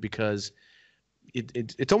exactly, because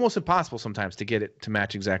it's almost impossible sometimes to get it to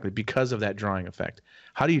match exactly because of that drying effect.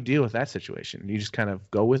 How do you deal with that situation? You just kind of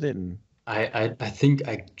go with it? And I think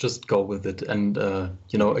I just go with it and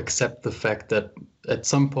accept the fact that at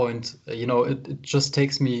some point it just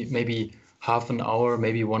takes me maybe half an hour,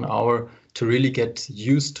 maybe 1 hour to really get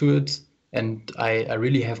used to it, and I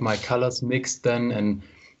really have my colors mixed then, and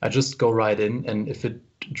I just go right in, and if it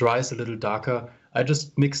dries a little darker, I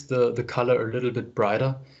just mix the color a little bit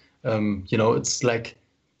brighter. It's like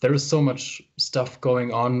there is so much stuff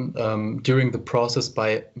going on during the process,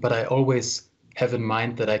 but I always have in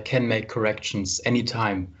mind that I can make corrections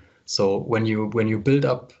anytime. So when you build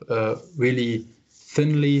up really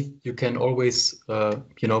thinly, you can always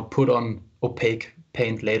put on opaque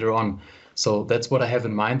paint later on. So that's what I have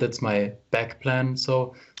in mind. That's my back plan,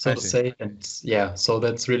 so to say. And so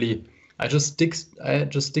that's really, I just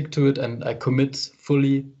stick to it, and I commit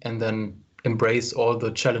fully, and then embrace all the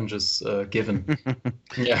challenges given.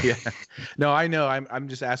 Yeah. No, I know. I'm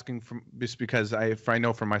just asking just because I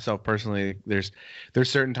know for myself personally, there's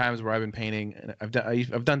certain times where I've been painting, and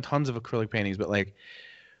I've done tons of acrylic paintings, but like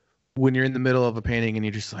when you're in the middle of a painting and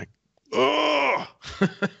you're just like, oh,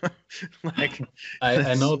 like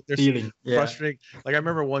I know the feeling. Frustrating. Like I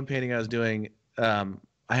remember one painting I was doing. I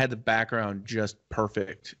had the background just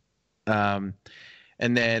perfect, and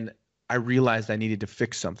then I realized I needed to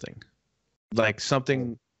fix something. Like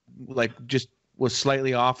something like just was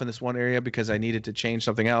slightly off in this one area because I needed to change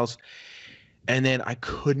something else. And then I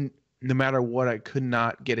couldn't, no matter what, I could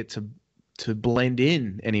not get it to blend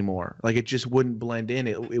in anymore. Like it just wouldn't blend in.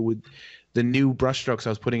 It would, the new brush strokes I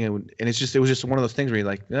was putting in, and it was just one of those things where you're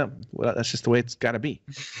like, yeah, well, that's just the way it's got to be.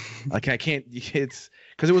 Like I can't, it's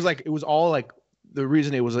because it was all like, the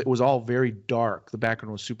reason it was all very dark. The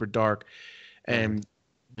background was super dark.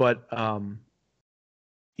 But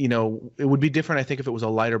it would be different, I think, if it was a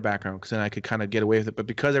lighter background, because then I could kind of get away with it. But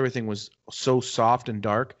because everything was so soft and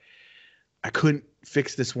dark, I couldn't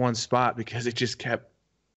fix this one spot because it just kept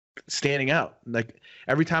standing out. Like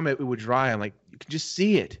every time it would dry, I'm like, you can just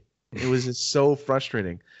see it. It was just so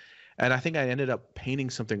frustrating. And I think I ended up painting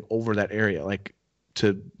something over that area, like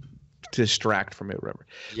to distract from it or whatever.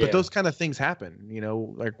 Yeah. But those kind of things happen,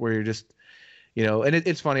 like where you're just, and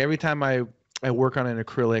it's funny. Every time I work on an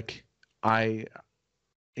acrylic, I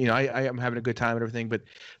am having a good time and everything, but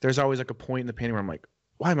there's always like a point in the painting where I'm like,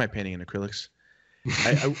 why am I painting in acrylics?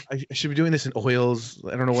 I should be doing this in oils.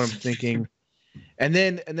 I don't know what I'm thinking. And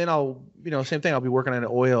then I'll, same thing. I'll be working on an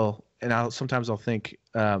oil, and sometimes I'll think,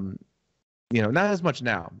 not as much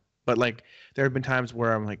now, but like there have been times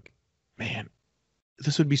where I'm like, man,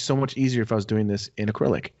 this would be so much easier if I was doing this in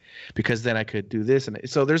acrylic, because then I could do this. And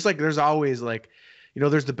so there's always like,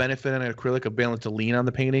 there's the benefit in an acrylic of being able to lean on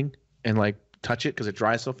the painting and like touch it because it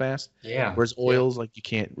dries so fast. Yeah. Whereas oils, like you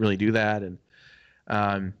can't really do that.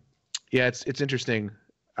 And it's interesting.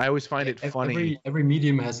 I always find it funny. Every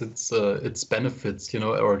medium has its benefits,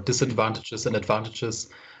 or disadvantages and advantages.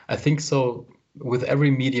 I think so. With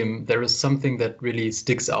every medium, there is something that really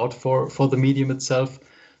sticks out for the medium itself.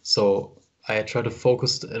 So I try to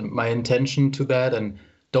focus my intention to that and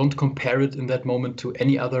don't compare it in that moment to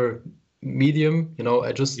any other medium.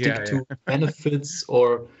 I just stick to benefits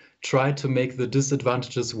or try to make the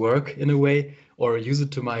disadvantages work in a way or use it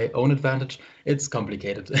to my own advantage. It's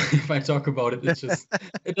complicated. If I talk about it,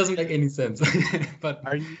 it doesn't make any sense. But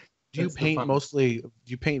do you paint mostly? Do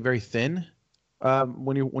you paint very thin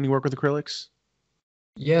when you work with acrylics?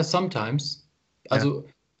 Yeah, sometimes. Yeah. Also,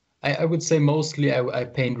 I would say mostly I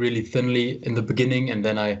paint really thinly in the beginning, and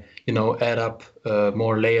then I add up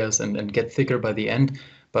more layers and get thicker by the end.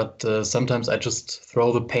 But sometimes I just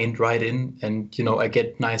throw the paint right in, and I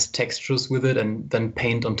get nice textures with it, and then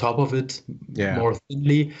paint on top of it more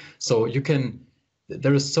thinly. So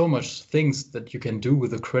there is so much things that you can do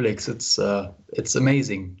with acrylics. It's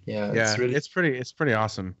amazing. Yeah, it's pretty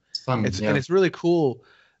awesome. It's fun. And it's really cool.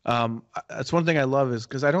 That's one thing I love is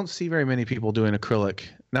because I don't see very many people doing acrylic.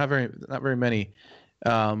 Not very many.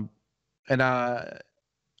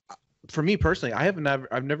 For me personally, I've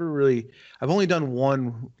only done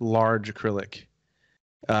one large acrylic.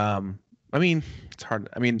 I mean, it's hard.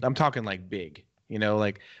 I mean, I'm talking like big,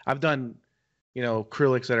 like I've done,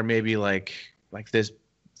 acrylics that are maybe like this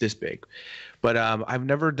big, but I've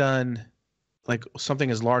never done like something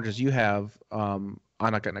as large as you have on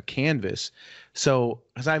a canvas. So,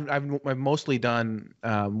 because I've mostly done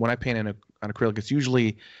when I paint on acrylic, it's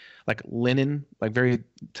usually like linen, like very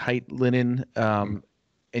tight linen.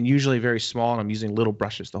 And usually very small, and I'm using little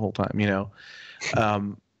brushes the whole time,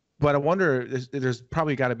 But I wonder, there's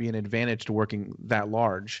probably got to be an advantage to working that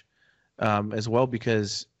large as well,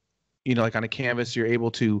 because, like on a canvas, you're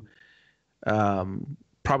able to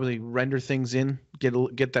probably render things in,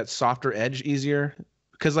 get that softer edge easier.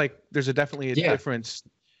 Because like there's definitely a difference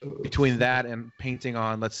between that and painting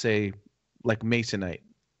on, let's say, like masonite.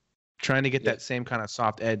 Trying to get that same kind of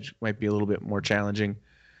soft edge might be a little bit more challenging.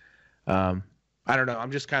 I don't know.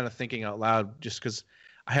 I'm just kind of thinking out loud just because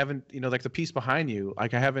I haven't, like the piece behind you,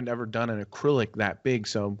 like I haven't ever done an acrylic that big.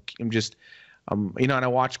 So I'm just, and I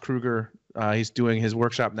watch Kruger, he's doing his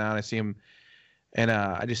workshop now, and I see him, and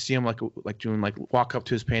I just see him like doing like walk up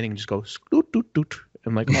to his painting and just go doot, doot, doot.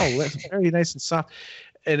 I'm like, oh, that's very nice and soft.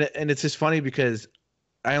 And it's just funny because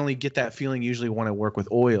I only get that feeling usually when I work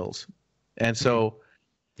with oils. And so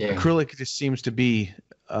acrylic just seems to be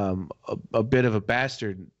a bit of a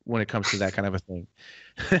bastard when it comes to that kind of a thing.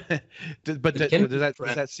 But does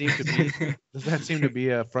that seem to be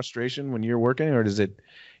a frustration when you're working, or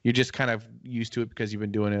you're just kind of used to it because you've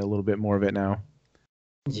been doing it a little bit more of it now?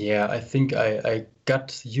 Yeah, I think I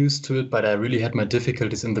got used to it, but I really had my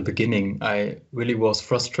difficulties in the beginning. I really was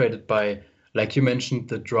frustrated by, like you mentioned,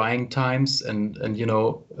 the drying times, and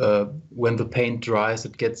when the paint dries,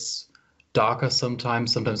 it gets darker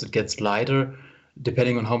sometimes it gets lighter,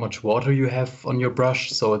 depending on how much water you have on your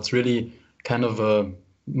brush. So it's really kind of a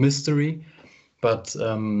mystery. But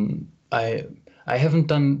I haven't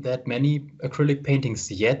done that many acrylic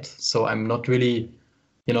paintings yet, so I'm not really,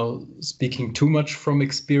 speaking too much from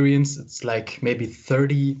experience. It's like maybe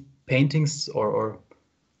 30 paintings or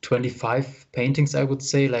 25 paintings, I would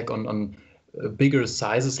say, like on bigger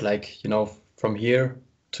sizes, like, from here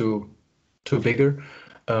to bigger.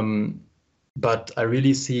 But I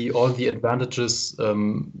really see all the advantages,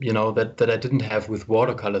 that I didn't have with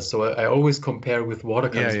watercolors. So I always compare with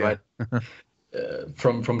watercolors, right?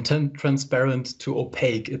 From transparent to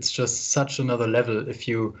opaque, it's just such another level if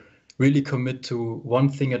you really commit to one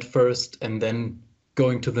thing at first and then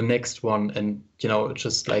going to the next one, and it's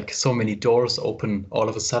just like so many doors open all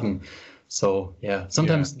of a sudden. So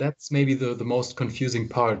sometimes that's maybe the most confusing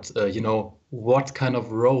part. What kind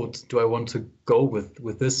of road do I want to go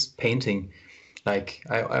with this painting? Like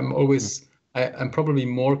I'm probably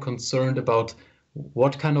more concerned about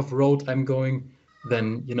what kind of road I'm going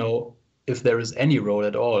than if there is any road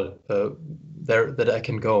at all there that I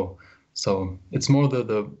can go. So it's more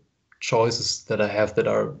the choices that I have that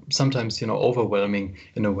are sometimes overwhelming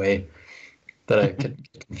in a way that I get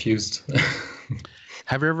confused.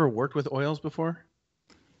 Have you ever worked with oils before?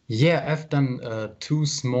 Yeah, I've done 2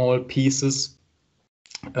 small pieces,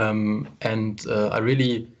 and I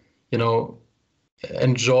really,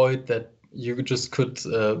 enjoyed that you just could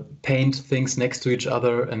paint things next to each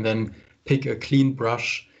other and then pick a clean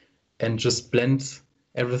brush and just blend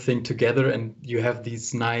everything together, and you have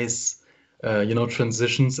these nice,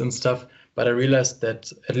 transitions and stuff. But I realized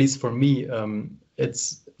that, at least for me,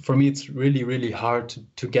 it's really, really hard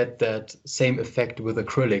to get that same effect with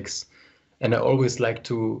acrylics. and I always like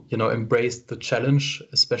to, embrace the challenge,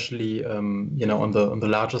 especially, on the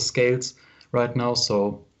larger scales right now.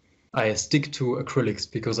 So I stick to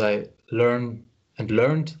acrylics because I learned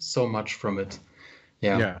so much from it.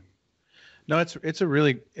 Yeah. Yeah. No, I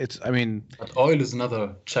mean, But oil is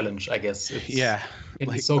another challenge, I guess. yeah,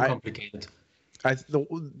 It's so complicated. I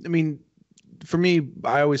mean, for me,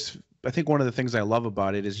 I think one of the things I love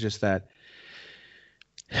about it is just that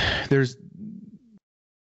there's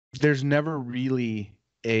never really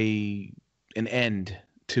an end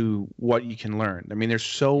to what you can learn. I mean, there's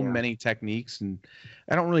so many techniques, and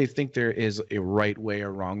I don't really think there is a right way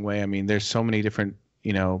or wrong way. I mean, there's so many different,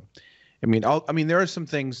 I mean, there are some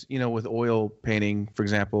things, with oil painting, for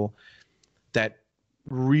example, that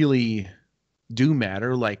really do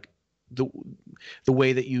matter, like the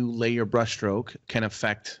way that you lay your brush stroke can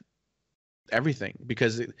affect everything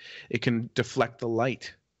because it can deflect the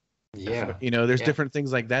light. Yeah. There's different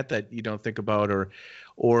things like that you don't think about, or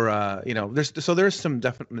there's some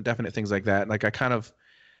definite things like that. Like I kind of,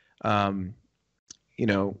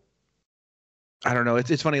 I don't know.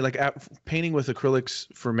 It's funny, like painting with acrylics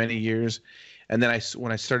for many years, and then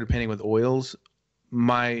when I started painting with oils,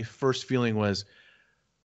 my first feeling was,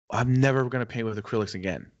 I'm never going to paint with acrylics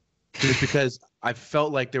again, just because I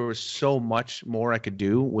felt like there was so much more I could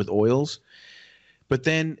do with oils. But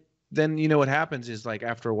then what happens is, like,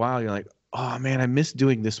 after a while, you're like, oh man, I miss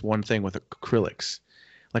doing this one thing with acrylics.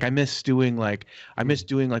 Like I miss doing like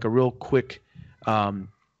a real quick, kind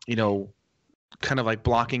of like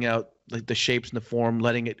blocking out like the shapes and the form,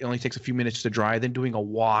 it only takes a few minutes to dry, then doing a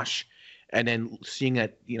wash, and then seeing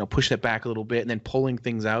that, push that back a little bit, and then pulling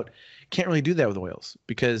things out. Can't really do that with oils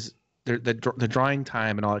because the drying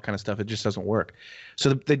time and all that kind of stuff, it just doesn't work.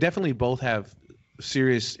 So they definitely both have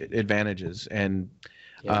serious advantages. And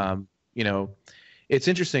it's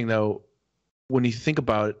interesting though when you think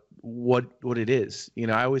about what it is.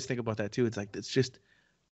 I always think about that too. It's like, it's just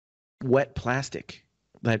wet plastic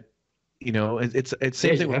that, it's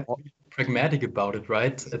same thing with pragmatic about it,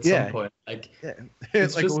 right? At some point, like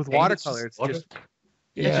it's like with watercolor, it's water. just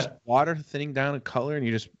just water thinning down a color,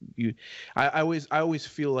 and I always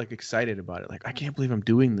feel like excited about it. Like, I can't believe I'm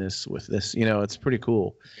doing this with this. It's pretty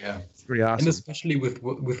cool. Yeah, it's pretty awesome. And especially with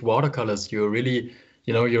watercolors, you're really,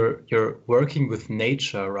 you're working with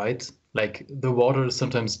nature, right? Like the water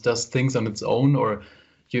sometimes does things on its own, or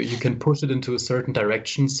you can push it into a certain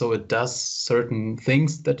direction so it does certain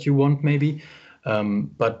things that you want maybe.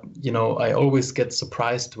 But I always get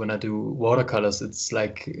surprised when I do watercolors. It's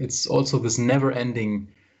like, it's also this never-ending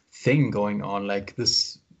thing going on, like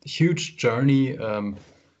this huge journey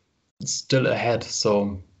still ahead.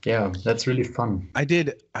 So yeah, that's really fun. I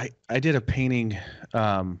did a painting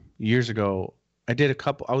years ago. I did a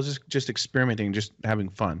couple. I was just experimenting, just having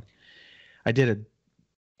fun. I did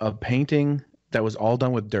a painting that was all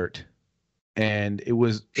done with dirt, and it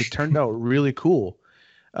turned out really cool.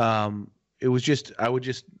 It was just, I would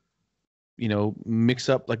just, mix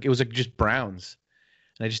up, like, it was like just browns,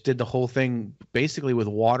 and I just did the whole thing basically with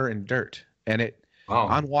water and dirt, and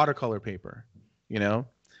on watercolor paper, and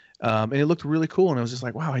it looked really cool. And I was just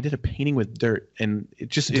like, wow, I did a painting with dirt. And it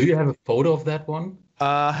just, do you have a photo of that one?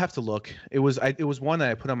 I have to look. It was one that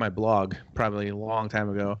I put on my blog probably a long time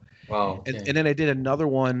ago. Wow. And then I did another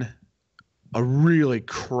one, a really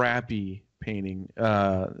crappy painting.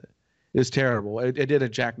 It was terrible. I did a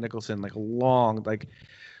Jack Nicholson, like a long,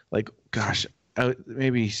 like gosh,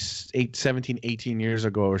 maybe 17, 18 years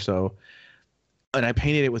ago or so. And I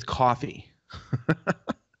painted it with coffee.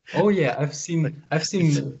 Oh yeah, I've seen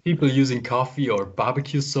people using coffee or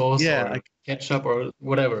barbecue sauce or like ketchup or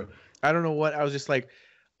whatever. I don't know what. I was just like,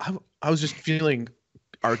 I was just feeling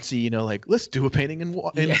artsy, like, let's do a painting in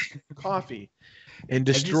coffee and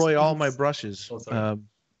destroy all my brushes. Oh,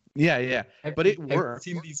 yeah. But it worked. I've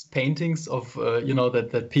seen these paintings of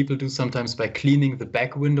that people do sometimes by cleaning the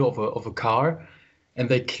back window of a car, and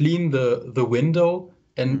they clean the window,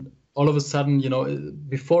 and all of a sudden,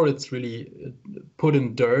 before it's really put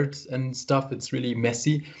in dirt and stuff, it's really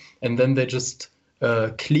messy, and then they just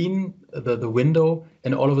clean the window,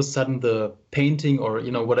 and all of a sudden the painting or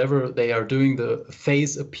whatever they are doing, the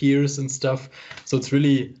face appears and stuff. So it's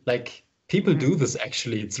really like, people do this,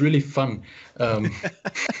 actually. It's really fun.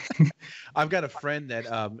 I've got a friend that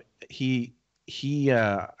he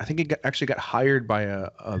I think he actually got hired by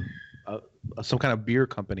some kind of beer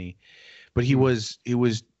company, but he was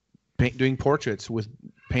doing portraits with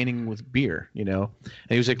painting with beer, and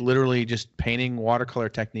he was like literally just painting watercolor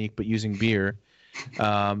technique but using beer,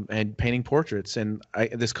 and painting portraits. And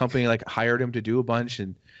this company like hired him to do a bunch.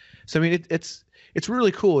 And so I mean, it's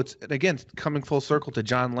really cool. It's, again, coming full circle to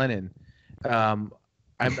John Lennon.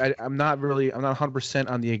 I'm not 100%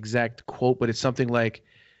 on the exact quote, but it's something like,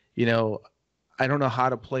 you know, I don't know how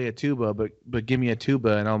to play a tuba, but give me a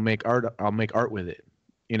tuba and I'll make art with it,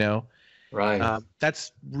 you know. Right.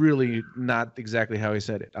 That's really not exactly how he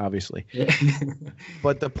said it, obviously. Yeah.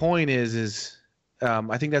 But the point is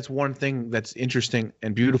I think that's one thing that's interesting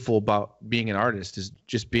and beautiful about being an artist is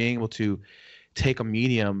just being able to take a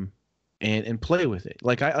medium and play with it.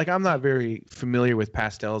 I'm not very familiar with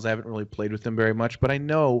pastels. I haven't really played with them very much, but I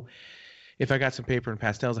know if I got some paper and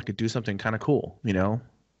pastels, I could do something kind of cool, you know,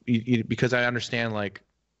 because I understand like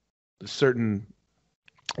certain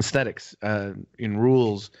aesthetics and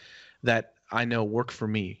rules that I know work for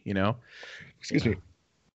me, you know. Excuse me.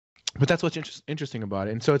 But that's what's interesting about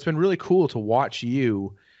it. And so it's been really cool to watch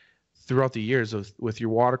you throughout the years with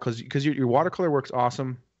your watercolors, because your watercolor work's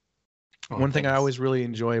awesome. Oh, One thing I always really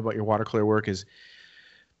enjoy about your watercolor work is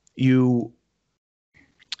you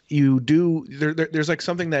do there's like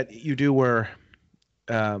something that you do where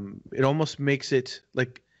it almost makes it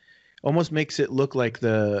look like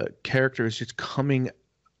the character is just coming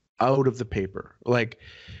out of the paper, like,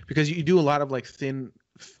 because you do a lot of like thin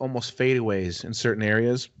almost fadeaways in certain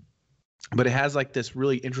areas, but it has like this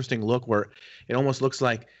really interesting look where it almost looks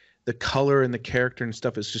like the color and the character and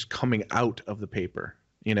stuff is just coming out of the paper,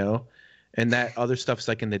 you know, and that other stuff's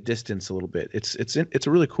like in the distance a little bit. It's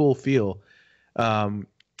a really cool feel. And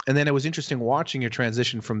then it was interesting watching your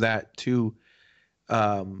transition from that to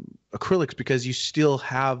acrylics, because you still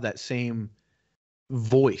have that same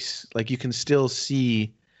voice. Like you can still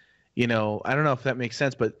see, you know, I don't know if that makes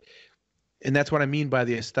sense, but, and that's what I mean by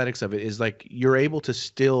the aesthetics of it, is like you're able to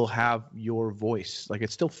still have your voice. Like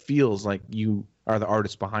it still feels like you are the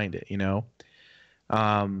artist behind it, you know?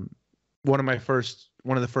 One of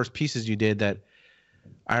the first pieces you did that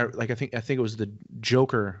I think it was the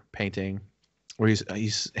Joker painting where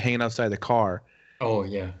he's hanging outside the car. Oh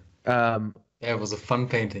yeah. Yeah, it was a fun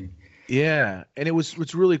painting. Yeah, and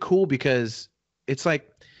it's really cool because it's like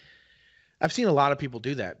I've seen a lot of people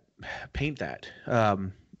do that, paint that,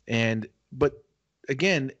 but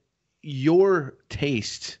again, your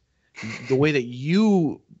taste, the way that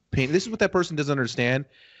you paint. This is what that person doesn't understand.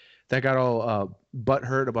 That got all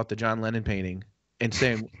butthurt about the John Lennon painting and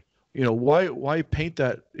saying, you know, why paint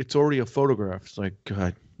that? It's already a photograph. It's like,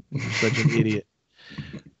 God, you're such an idiot.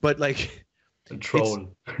 But like, a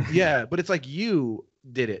troll. Yeah, but it's like you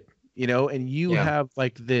did it, you know, and you have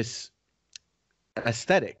like this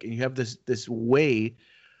aesthetic, and you have this way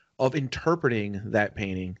of interpreting that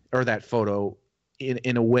painting or that photo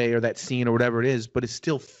in a way, or that scene or whatever it is, but it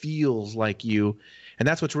still feels like you. And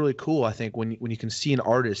that's what's really cool, I think, when you can see an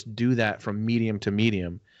artist do that from medium to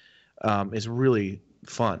medium, is really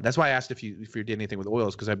fun. That's why I asked if you did anything with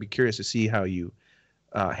oils, because I'd be curious to see how you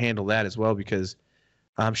handle that as well, because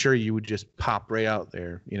I'm sure you would just pop right out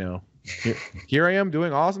there, you know. Here I am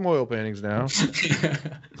doing awesome oil paintings now.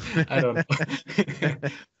 I don't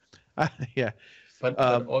know. Yeah. But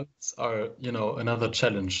oils are, you know, another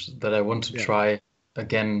challenge that I want to try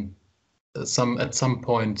again at some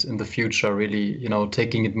point in the future, really, you know,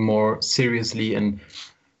 taking it more seriously and,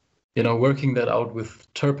 you know, working that out with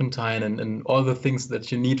turpentine and all the things that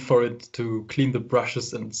you need for it to clean the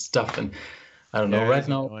brushes and stuff. And I don't know, right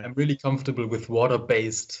now I'm really comfortable with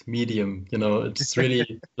water-based medium. You know, it's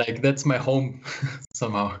really like that's my home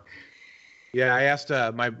somehow. Yeah, I asked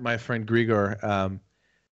my friend Grigor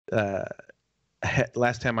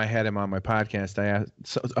last time I had him on my podcast. I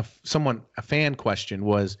asked a fan question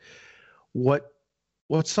was,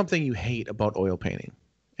 what's something you hate about oil painting?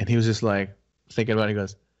 And he was just like thinking about it. He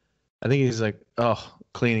goes, I think he's like, oh,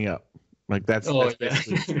 cleaning up. Like that's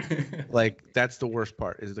like that's the worst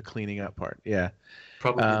part, is the cleaning up part. Yeah.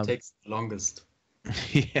 Probably takes the longest.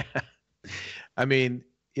 Yeah. I mean,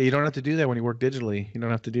 you don't have to do that when you work digitally. You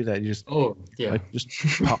don't have to do that. You just just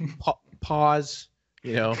pause,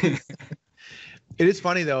 you know. It is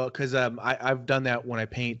funny though, because I've done that when I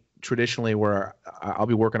paint traditionally, where I'll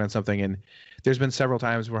be working on something, and there's been several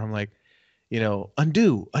times where I'm like, you know,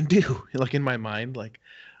 undo, like in my mind, like,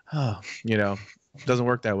 oh, you know, it doesn't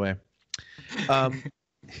work that way.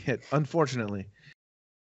 Unfortunately.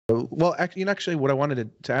 Well, actually, what I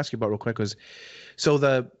wanted to ask you about real quick was, so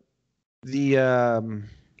the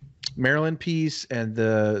Maryland piece and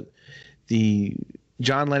the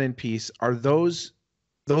John Lennon piece, are those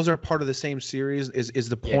are part of the same series? Is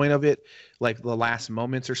the point of it like the last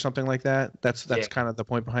moments or something like that? That's kind of the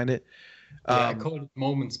point behind it. I call it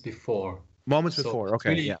moments before. Moments before. Okay.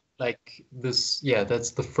 Really, like this. Yeah,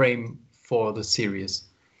 that's the frame for the series.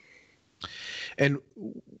 And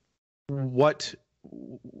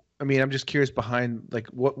I'm just curious behind, like,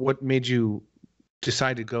 what made you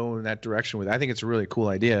decide to go in that direction with it. I think it's a really cool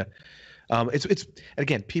idea. It's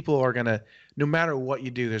again, people are gonna, no matter what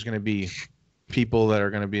you do, there's gonna be people that are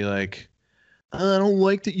gonna be like, I don't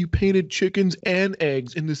like that you painted chickens and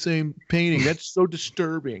eggs in the same painting. That's so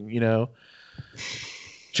disturbing, you know.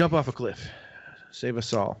 Jump off a cliff, save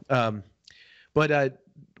us all. But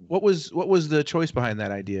what was the choice behind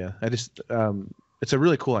that idea? It's a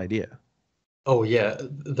really cool idea. Oh yeah,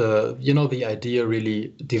 the idea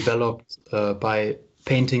really developed by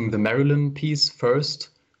painting the Maryland piece first,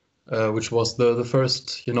 which was the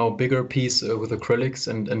first bigger piece with acrylics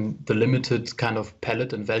and the limited kind of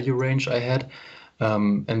palette and value range I had.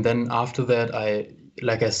 And then after that,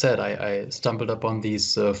 like I said, I stumbled upon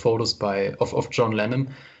these photos of John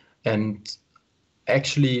Lennon, and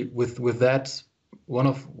actually with that, one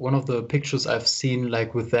of the pictures I've seen,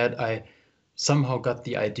 like with that, I somehow got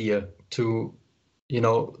the idea to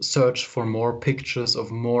search for more pictures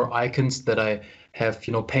of more icons that I have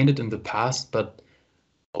painted in the past, but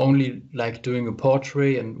only like doing a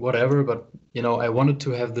portrait and whatever. But I wanted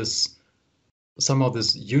to have this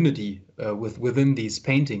unity within these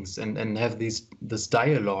paintings and have this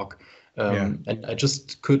dialogue. And I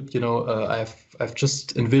just could, I've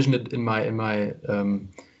just envisioned it in my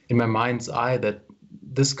mind's eye that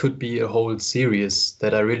this could be a whole series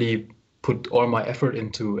that I really put all my effort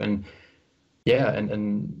into, and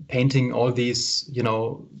painting all these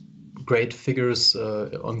great figures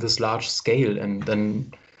on this large scale, and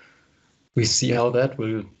then we see how that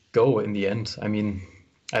will go in the end. I mean,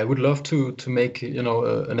 I would love to make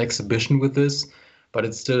an exhibition with this, but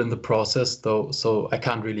it's still in the process though, so I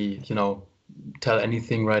can't really tell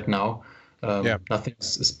anything right now. Nothing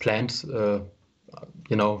is planned.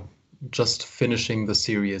 Just finishing the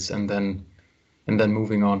series and then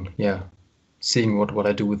moving on. Seeing what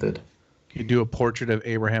I do with it. You do a portrait of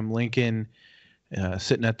Abraham Lincoln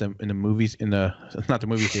sitting in the movies, not the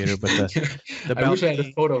movie theater, but the I wish I had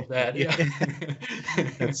a photo of that. Yeah.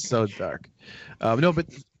 That's so dark. No, but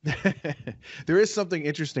there is something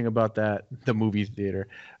interesting about that, the movie theater.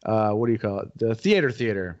 What do you call it? The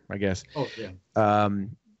theater, I guess. Oh yeah.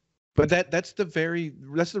 But that's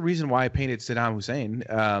the reason why I painted Saddam Hussein.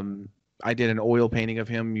 I did an oil painting of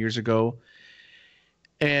him years ago,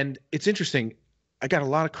 and it's interesting. I got a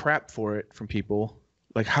lot of crap for it from people,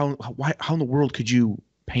 like how in the world could you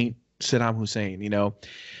paint Saddam Hussein,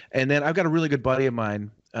 And then I've got a really good buddy of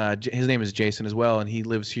mine. His name is Jason as well, and he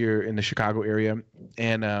lives here in the Chicago area.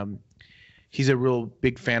 And he's a real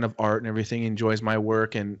big fan of art and everything. He enjoys my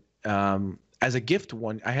work. And as a gift, the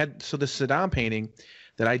Saddam painting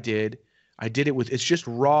that I did it with, it's just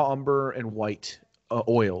raw umber and white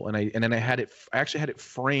oil, and then I actually had it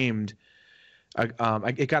framed.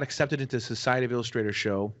 It got accepted into the Society of Illustrators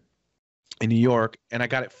show in New York, and I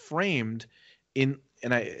got it framed when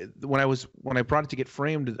I brought it to get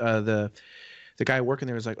framed, the guy working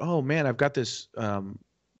there was like, "Oh man, I've got this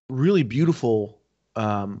really beautiful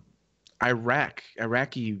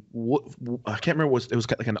Iraqi wood, I can't remember what it was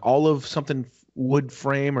like an olive something wood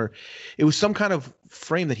frame, or it was some kind of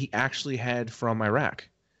frame that he actually had from Iraq."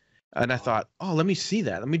 And I thought, oh, let me see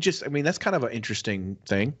that. That's kind of an interesting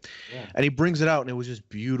thing. Yeah. And he brings it out, and it was just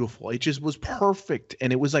beautiful. It just was perfect,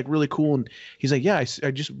 and it was like really cool. And he's like, yeah,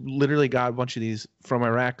 I just literally got a bunch of these from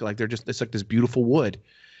Iraq. Like it's like this beautiful wood.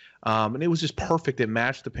 And it was just perfect. It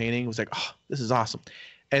matched the painting. It was like, oh, this is awesome.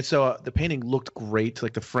 And so the painting looked great.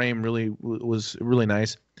 Like the frame really was really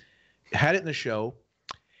nice. Had it in the show.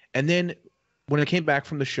 And then when I came back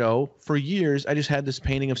from the show, for years, I just had this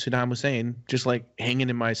painting of Saddam Hussein just like hanging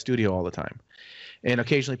in my studio all the time. And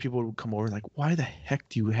occasionally people would come over like, why the heck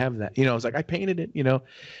do you have that? I was like, I painted it,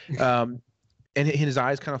 and his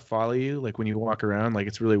eyes kind of follow you like when you walk around, like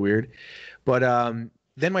it's really weird. But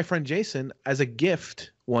then my friend Jason, as a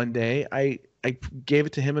gift one day, I gave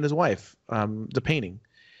it to him and his wife, the painting.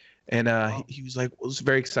 And he was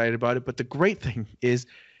very excited about it. But the great thing is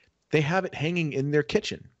they have it hanging in their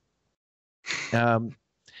kitchen.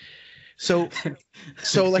 So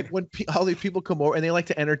like when all these people come over and they like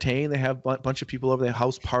to entertain, they have a bunch of people over, their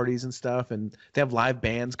house parties and stuff, and they have live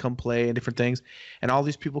bands come play and different things, and all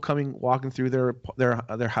these people walking through their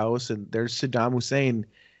house, and there's Saddam Hussein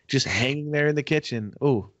just hanging there in the kitchen.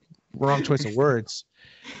 Oh, wrong choice of words.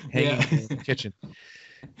 Hanging in the kitchen.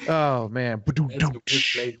 Oh man. That's a good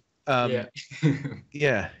place.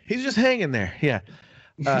 Yeah, he's just hanging there. Yeah.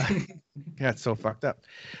 It's so fucked up.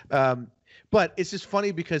 But it's just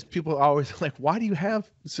funny because people are always like, why do you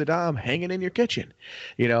have Saddam hanging in your kitchen?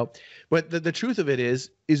 But the truth of it is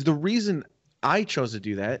the reason I chose to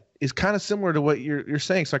do that is kind of similar to what you're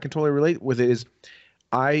saying. So I can totally relate with it. Is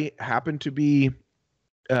I happened to be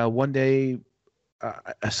one day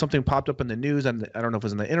something popped up in the news, and I don't know if it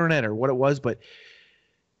was on the internet or what it was, but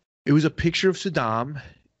it was a picture of Saddam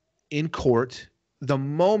in court the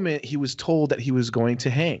moment he was told that he was going to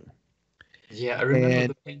hang. Yeah, I remember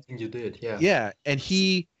the painting you did. Yeah. Yeah, and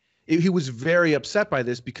he was very upset by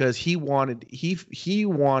this because he wanted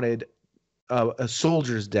a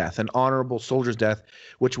soldier's death, an honorable soldier's death,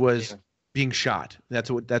 which was being shot.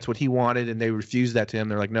 That's what he wanted, and they refused that to him.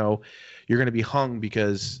 They're like, no, you're going to be hung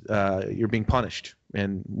because you're being punished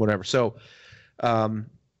and whatever. So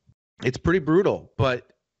it's pretty brutal. But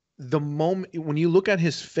the moment when you look at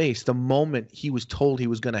his face, the moment he was told he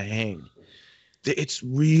was going to hang, it's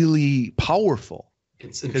really powerful.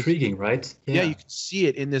 It's intriguing, right? Yeah, you can see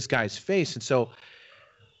it in this guy's face, and so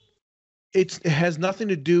it has nothing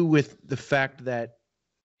to do with the fact that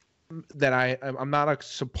I'm not a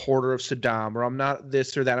supporter of Saddam, or I'm not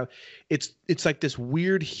this or that. It's like this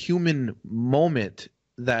weird human moment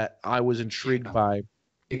that I was intrigued by,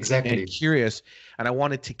 exactly, and curious, and I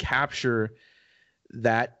wanted to capture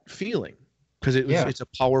that feeling because it's a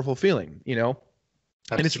powerful feeling, you know.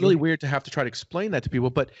 Absolutely. And it's really weird to have to try to explain that to people,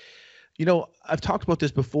 but you know, I've talked about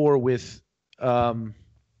this before with I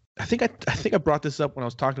think I brought this up when I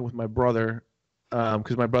was talking with my brother,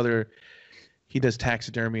 because my brother, he does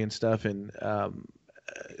taxidermy and stuff, and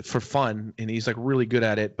for fun, and he's like really good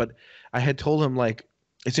at it. But I had told him, like,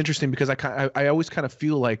 it's interesting because I always kind of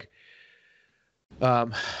feel like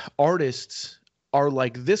artists are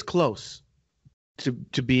like this close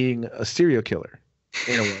to being a serial killer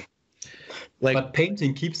in a way. Like, but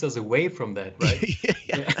painting keeps us away from that, right?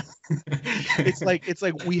 Yeah. It's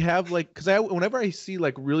like we have, like, because whenever I see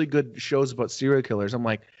like really good shows about serial killers, I'm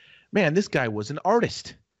like, man, this guy was an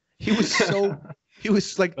artist. He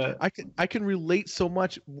was like, I can relate so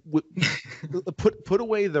much. Put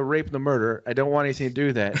away the rape and the murder. I don't want anything to do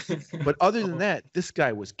with that. But other than that, this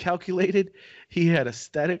guy was calculated. He had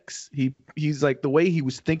aesthetics. He's like, the way he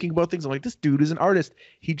was thinking about things. I'm like, this dude is an artist.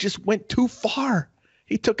 He just went too far.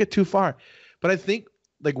 He took it too far. But I think,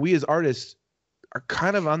 like, we as artists are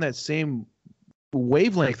kind of on that same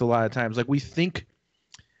wavelength a lot of times. Like, we think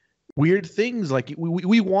weird things. Like,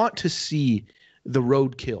 we want to see the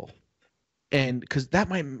roadkill, and because that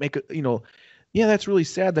might make a, you know, yeah, that's really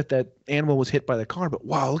sad that animal was hit by the car, but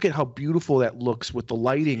wow, look at how beautiful that looks with the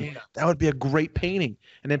lighting. Yeah. That would be a great painting.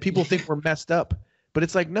 And then people think we're messed up, but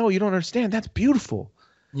it's like, no, you don't understand. That's beautiful.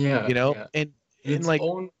 Yeah, you know, yeah. and its like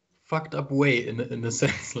own fucked up way in the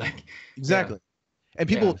sense, like, exactly. And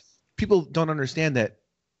people don't understand that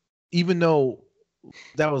even though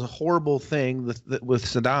that was a horrible thing with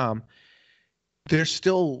Saddam, there's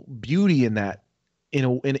still beauty in that,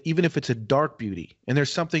 even if it's a dark beauty. And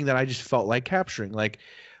there's something that I just felt like capturing. Like,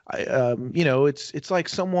 you know, it's like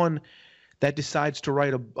someone that decides to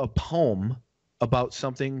write a poem about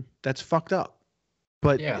something that's fucked up,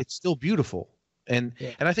 but it's still beautiful. And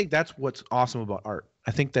I think that's what's awesome about art.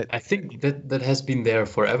 I think that has been there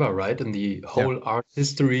forever, right? In the whole art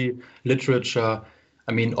history, literature.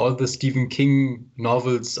 I mean, all the Stephen King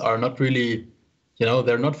novels are not really, you know,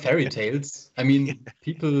 they're not fairy tales. I mean,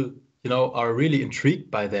 people, you know, are really intrigued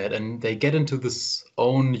by that, and they get into this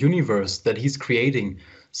own universe that he's creating.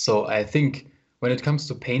 So I think when it comes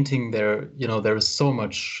to painting, there is so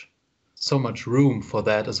much room for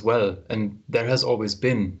that as well, and there has always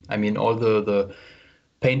been. I mean, all the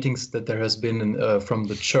paintings that there has been from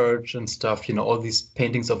the church and stuff, you know, all these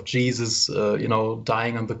paintings of Jesus, you know,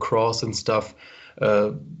 dying on the cross and stuff,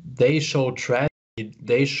 they show tragedy,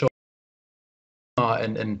 they show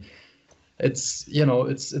and it's, you know,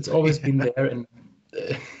 it's always been there, and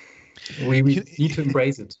we need to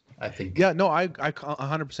embrace it, I think. Yeah, no, I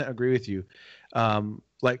 100% agree with you.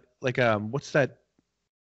 Like what's that?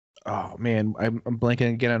 Oh man, I'm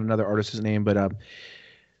blanking again on another artist's name, but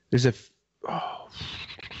there's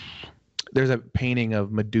a painting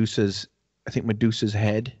of Medusa's, I think Medusa's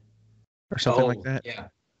head or something like that.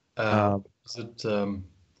 Yeah. Is it?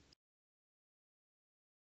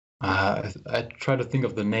 I try to think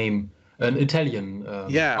of the name. An Italian.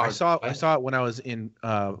 I saw it when I was in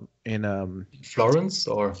Florence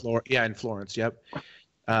or. In Florence. Yep.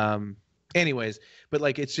 Anyways, but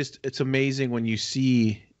like it's amazing when you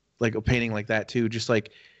see like a painting like that too. Just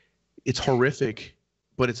like, it's horrific,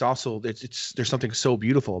 but it's also there's something so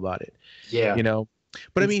beautiful about it. Yeah. You know.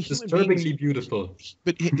 But I mean, disturbingly beautiful.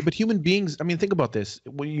 But human beings. I mean, think about this.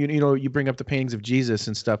 When you bring up the paintings of Jesus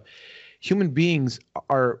and stuff, human beings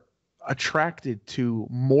are attracted to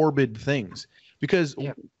morbid things because,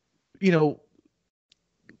 you know,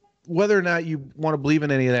 whether or not you want to believe in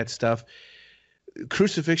any of that stuff,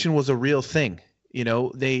 crucifixion was a real thing. You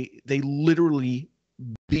know, they literally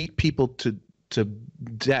beat people to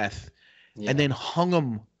death and then hung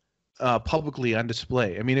them publicly on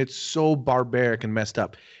display. I mean, it's so barbaric and messed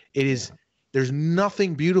up. It is. There's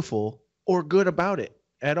nothing beautiful or good about it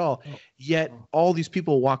at all. Yet all these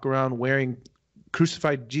people walk around wearing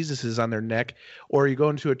crucified Jesuses on their neck, or you go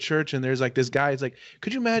into a church and there's like this guy. It's like,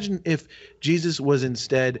 could you imagine if Jesus was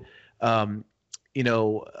instead, you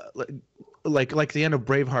know, like the end of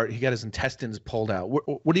Braveheart, he got his intestines pulled out.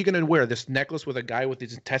 What are you going to wear? This necklace with a guy with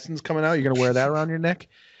his intestines coming out? You're going to wear that around your neck?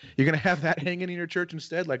 You're going to have that hanging in your church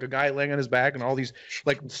instead, like a guy laying on his back and all these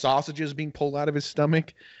like sausages being pulled out of his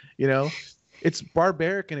stomach? You know, it's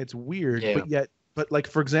barbaric and it's weird, but like,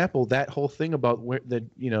 for example, that whole thing about where the,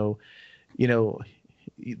 you know,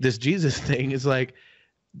 this Jesus thing is like,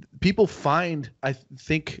 people find, I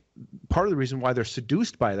think part of the reason why they're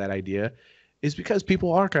seduced by that idea is because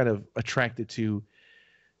people are kind of attracted to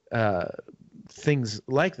things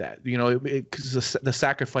like that, you know, because the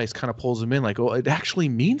sacrifice kind of pulls them in, like, oh, it actually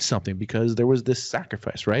means something because there was this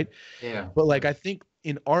sacrifice, right? Yeah. But like, I think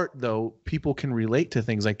in art, though, people can relate to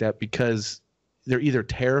things like that because they're either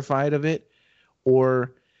terrified of it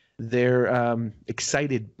or they're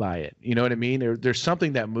excited by it. You know what I mean? There's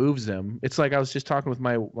something that moves them. It's like I was just talking with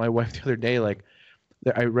my wife the other day. Like,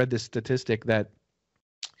 I read this statistic that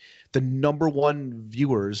the #1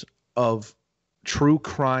 viewers of true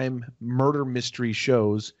crime murder mystery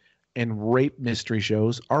shows and rape mystery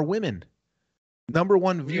shows are women.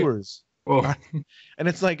 #1 viewers. Oh. And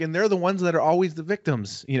it's like, and they're the ones that are always the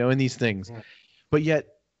victims, you know, in these things. Yeah. But yet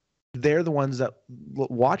they're the ones that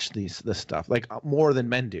watch this stuff, like more than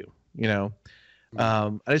men do, you know.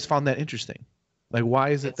 I just found that interesting. Like,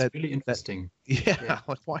 why is it that really interesting?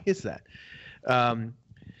 Like, why is that?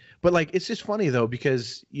 But like, it's just funny though,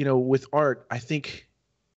 because, you know, with art, I think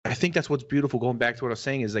that's what's beautiful. Going back to what I was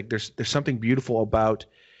saying is like, there's something beautiful about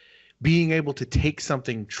being able to take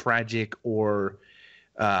something tragic or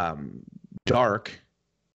dark,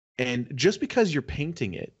 and just because you're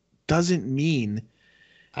painting it doesn't mean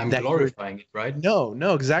I'm glorifying it, right? No,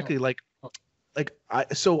 exactly. Like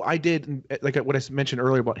I did, like what I mentioned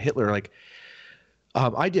earlier about Hitler. Like,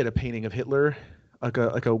 I did a painting of Hitler, like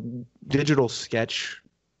a digital sketch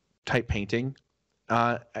type painting.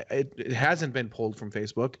 It hasn't been pulled from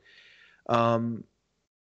Facebook.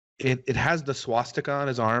 It has the swastika on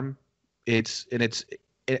his arm.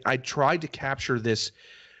 I tried to capture this,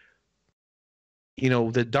 you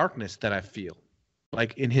know, the darkness that I feel,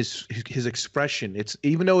 like in his expression. It's,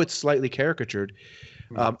 even though it's slightly caricatured,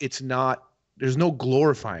 it's not. There's no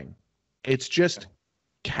glorifying. It's just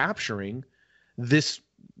capturing this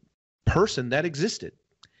person that existed.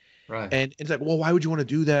 Right. And it's like, well, why would you want to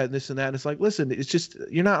do that and this and that? And it's like, listen, it's just,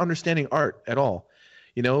 you're not understanding art at all.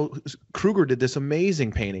 You know, Kruger did this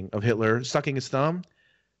amazing painting of Hitler sucking his thumb.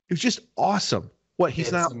 It was just awesome. What,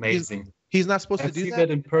 he's not amazing. He's not supposed to do that? I see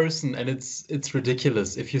that in person, and it's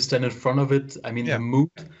ridiculous. If you stand in front of it, I mean, the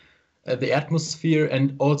mood, the atmosphere,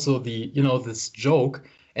 and also the, you know, this joke.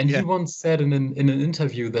 And he once said in an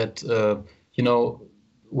interview that, you know,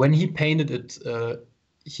 when he painted it,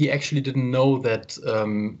 he actually didn't know that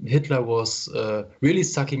Hitler was really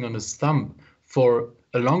sucking on his thumb for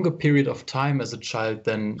a longer period of time as a child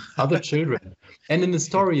than other children. And an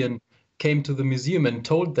historian came to the museum and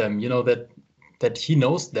told them, you know, that he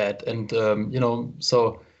knows that. And, you know,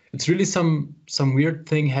 so it's really some weird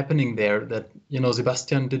thing happening there that, you know,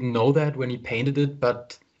 Sebastian didn't know that when he painted it,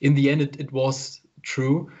 but in the end it was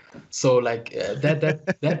true. So like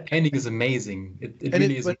that painting is amazing. It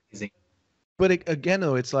really is amazing. But again,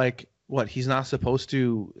 though, it's like, what, he's not supposed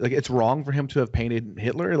to, like, it's wrong for him to have painted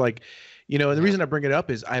Hitler. Like, you know, and the reason I bring it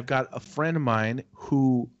up is I've got a friend of mine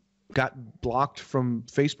who got blocked from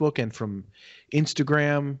Facebook and from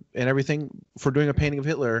Instagram and everything for doing a painting of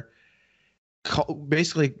Hitler,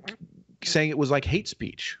 basically saying it was like hate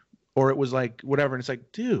speech or it was like whatever. And it's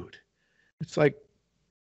like, dude, it's like,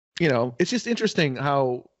 you know, it's just interesting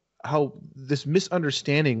how this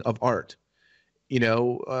misunderstanding of art, you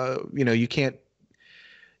know, you can't,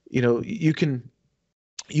 you know, you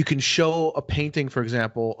can show a painting, for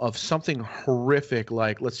example, of something horrific,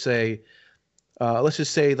 like let's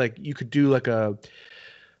just say like you could do like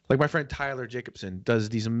my friend Tyler Jacobson does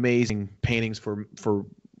these amazing paintings for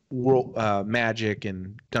world Magic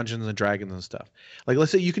and Dungeons and Dragons and stuff. Like,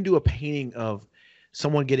 let's say you can do a painting of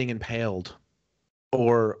someone getting impaled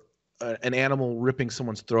or an animal ripping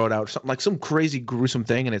someone's throat out, something like some crazy gruesome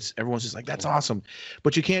thing, and everyone's just like, that's awesome.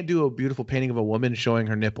 But you can't do a beautiful painting of a woman showing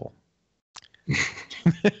her nipple.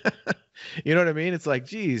 You know what I mean? It's like,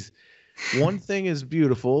 geez, one thing is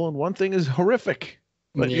beautiful and one thing is horrific.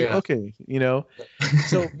 But okay, you know.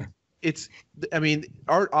 So it's, I mean,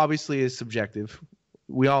 art obviously is subjective.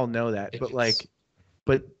 We all know that.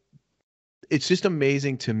 But it's just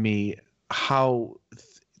amazing to me how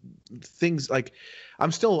things like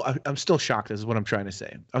I'm still shocked is what I'm trying to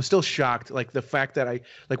say. I'm still shocked, like the fact that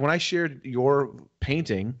when I shared your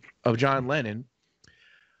painting of John Lennon,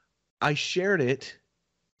 I shared it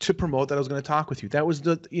to promote that I was going to talk with you. That was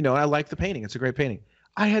I like the painting. It's a great painting.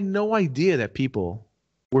 I had no idea that people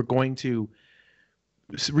were going to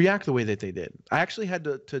react the way that they did. I actually had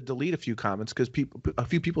to delete a few comments because a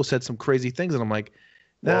few people said some crazy things, and I'm like,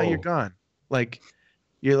 "Nah, you're gone." Like,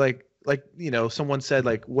 you're like someone said,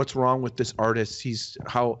 like, "What's wrong with this artist?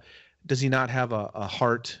 How does he not have a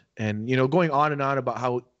heart?" And going on and on about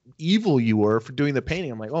how evil you were for doing the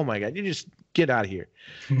painting. I'm like, "Oh my God, you just get out of here."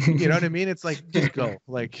 You know what I mean? It's like, just go.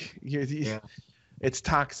 Like, it's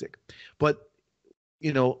toxic. But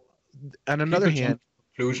on another hand,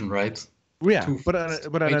 conclusion, right? Yeah, but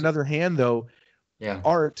on another hand, though,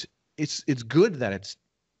 art, it's good that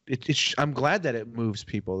I'm glad that it moves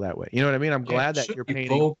people that way. You know what I mean? I'm glad that you're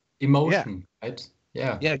painting emotion, right?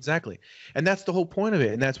 Yeah. Yeah, exactly. And that's the whole point of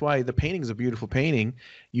it. And that's why the painting is a beautiful painting.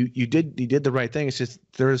 You did the right thing. It's just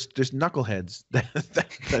there's knuckleheads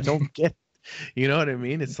that don't get. You know what I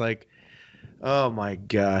mean? It's like, oh my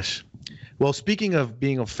gosh. Well, speaking of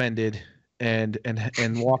being offended and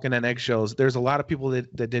walking on eggshells, there's a lot of people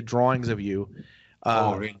that did drawings of you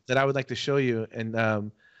really? that I would like to show you,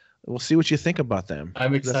 and we'll see what you think about them.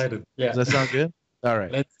 I'm excited. Does that sound good? All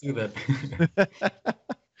right. Let's do that.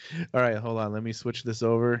 All right, hold on. Let me switch this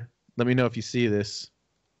over. Let me know if you see this.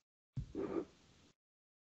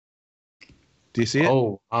 Do you see it?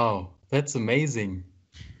 Oh, wow. That's amazing.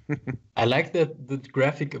 I like the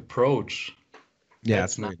graphic approach. Yeah,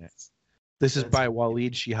 that's it's very nice. This is by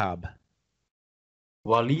Walid Shihab.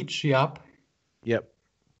 Walid Shihab? Yep.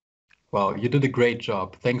 Wow, you did a great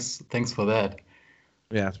job. Thanks for that.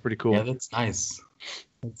 Yeah, it's pretty cool. Yeah, that's nice.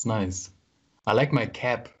 That's nice. I like my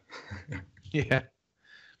cap. Yeah.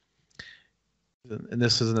 And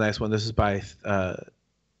this is a nice one. This is by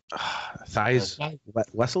Thijs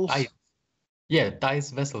Wessels. Yeah,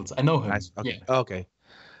 Thijs Wessels. I know him. Okay. Yeah. Okay.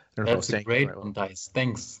 That's a great one, Thijs.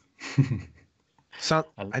 Thanks.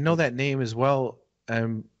 I know that name as well.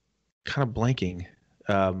 I'm kind of blanking.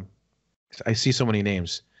 I see so many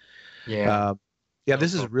names. Yeah.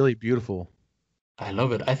 This is really beautiful. I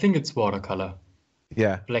love it. I think it's watercolor.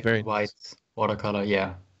 Yeah. Black and white watercolor.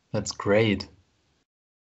 Yeah. That's great.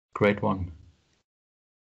 Great one.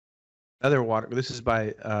 Another water. This is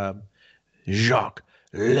by Jacques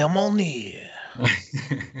Lemonnier.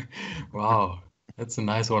 Wow. That's a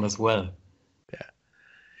nice one as well. Yeah.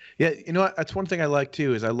 Yeah. You know what? That's one thing I like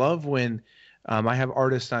too, is I love when I have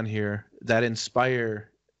artists on here that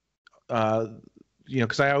inspire,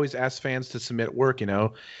 because I always ask fans to submit work,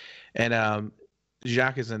 and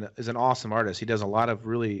Jacques is an awesome artist. He does a lot of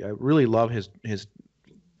I really love his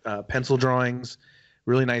pencil drawings,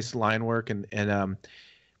 really nice line work, and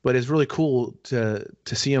but it's really cool to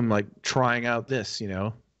see him like trying out this,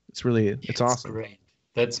 it's awesome. Great.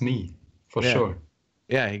 That's me for sure.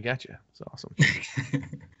 Yeah, he got you. It's awesome.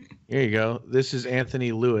 Here you go. This is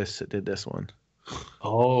Anthony Lewis that did this one.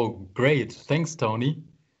 Oh, great. Thanks, Tony.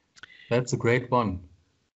 That's a great one.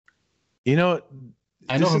 I know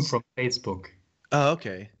him from Facebook. Oh,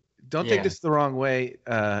 okay. Don't take this the wrong way,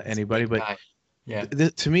 anybody, but yeah.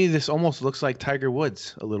 To me, this almost looks like Tiger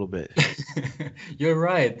Woods a little bit. You're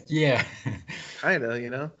right. Yeah. Kind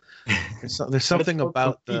of, There's something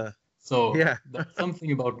about the... So that's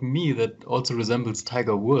something about me that also resembles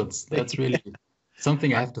Tiger Woods. That's really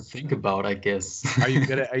something I have to think about, I guess. Are you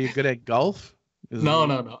good at golf?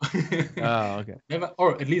 No. Oh, okay. Never,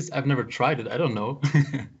 or at least I've never tried it. I don't know.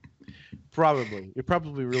 Probably. You're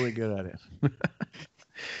probably really good at it.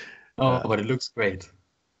 But it looks great.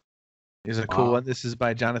 Here's a cool one. This is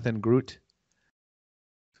by Jonathan Groot.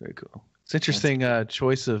 Very cool. It's interesting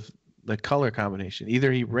choice of the color combination.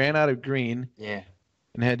 Either he ran out of green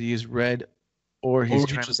and had to use red, or he's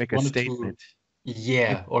trying to make a statement.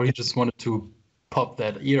 Or he just wanted to pop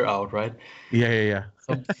that ear out, right? Yeah.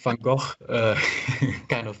 Some Van Gogh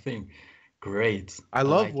kind of thing. Great. I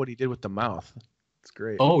love what he did with the mouth. It's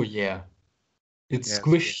great. Oh, yeah. It's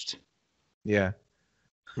squished. Yeah.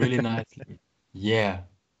 Really nicely. Yeah.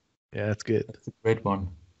 Yeah, that's good. That's a great one.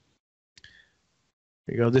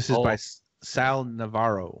 Here you go. This is by Sal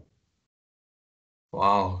Navarro.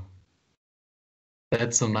 Wow.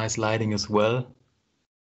 That's some nice lighting as well.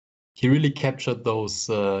 He really captured those,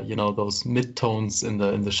 those mid-tones in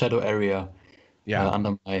the shadow area. Yeah.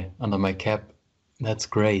 Under my cap. That's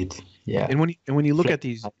great. Yeah. And when you look at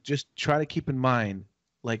these, just try to keep in mind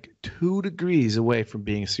like 2 degrees away from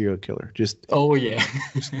being a serial killer. Just Oh yeah.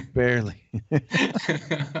 barely.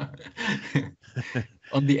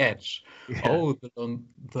 On the edge. Yeah. Oh, the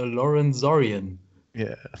Lorenzorian.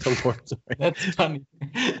 Yeah. The Lord's Army. That's funny.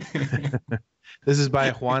 This is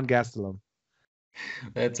by Juan Gastelum.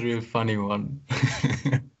 That's a real funny one.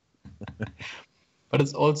 But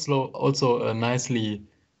it's also nicely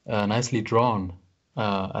drawn.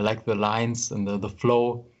 I like the lines and the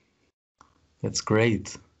flow. That's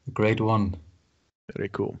great. A great one. Very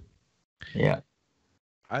cool. Yeah.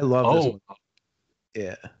 I love this Oh, one.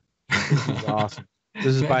 Yeah. This is awesome.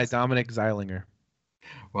 This is by Dominic Zeilinger.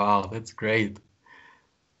 wow, that's great.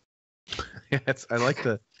 Yeah,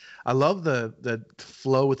 I love the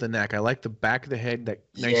flow with the neck. I like the back of the head, that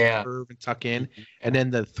nice Yeah. curve and tuck in, and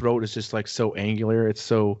then the throat is just like so angular. It's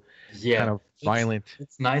so Yeah. kind of violent.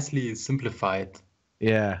 It's nicely simplified.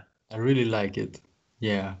 Yeah. I really like it.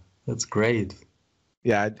 Yeah, that's great.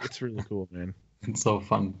 Yeah, it's really cool, man. It's so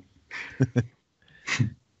fun.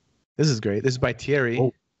 This is great. This is by Thierry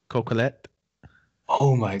Oh. Coquelet.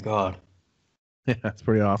 Oh my God. Yeah, that's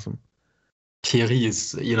pretty awesome. Thierry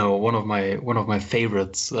is, one of my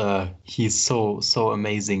favorites. He's so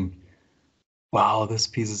amazing. Wow, this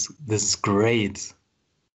is great.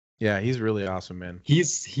 Yeah, he's really awesome, man.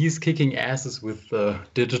 He's kicking asses with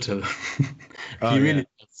digital. Oh, He yeah. really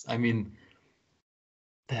does. I mean,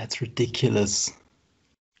 that's ridiculous.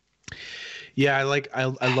 Yeah,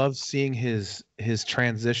 I love seeing his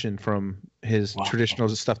transition from his Wow. traditional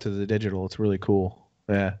stuff to the digital. It's really cool.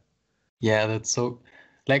 Yeah. Yeah, that's so,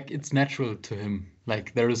 like, it's natural to him.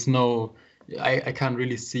 Like, there is no, I can't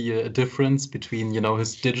really see a difference between,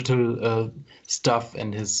 his digital stuff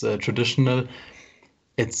and his traditional.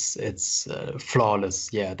 It's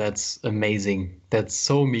flawless. Yeah, that's amazing. That's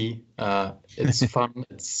so me. It's fun.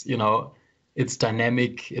 It's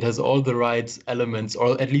dynamic. It has all the right elements,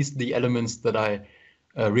 or at least the elements that I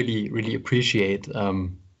really appreciate.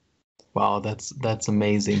 Wow, that's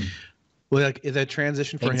amazing. Well, like that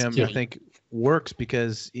transition for Thanks, him, I Thierry. think works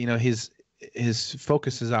because his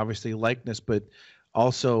focus is obviously likeness, but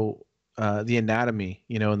also the anatomy,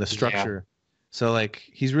 and the structure. So like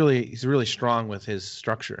he's really strong with his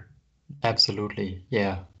structure. Absolutely.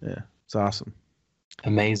 Yeah. Yeah, it's awesome.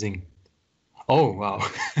 Amazing. Oh, wow.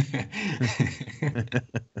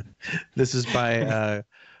 This is by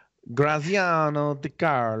Graziano Di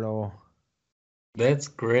Carlo. That's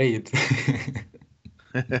great.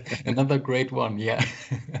 Another great one. Yeah.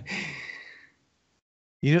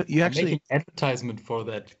 You I'm actually. making advertisement for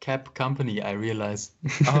that cap company, I realize.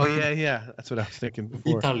 Oh yeah, that's what I was thinking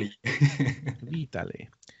before. Italy. Vitali.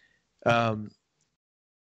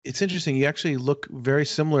 It's interesting. You actually look very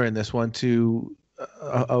similar in this one to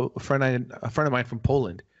a friend of mine from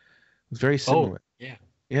Poland. It's very similar. Oh, yeah.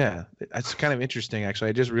 Yeah, that's kind of interesting. Actually,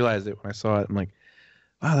 I just realized it when I saw it. I'm like,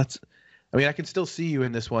 wow, I mean, I can still see you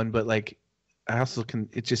in this one, but like, I also can.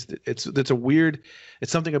 It's a weird.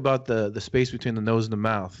 It's something about the space between the nose and the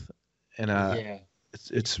mouth, and Yeah.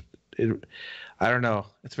 I don't know.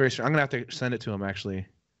 It's very strange. I'm gonna have to send it to him actually.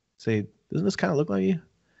 Say, doesn't this kind of look like you?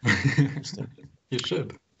 You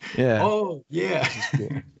should. Yeah. Oh, yeah. Cool.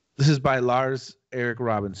 This is by Lars Eric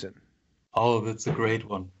Robinson. Oh, that's a great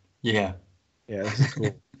one. Yeah. Yeah, this is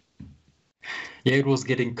cool. Yeah, it was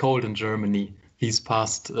getting cold in Germany these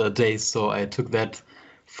past days, so I took that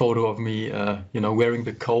photo of me, wearing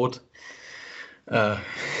the coat,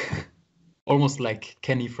 almost like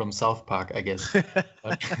Kenny from South Park, I guess.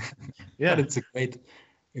 But, Yeah. but it's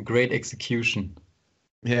a great execution.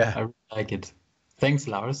 Yeah. I really like it. Thanks,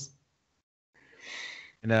 Lars.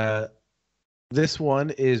 And this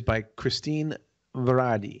one is by Christine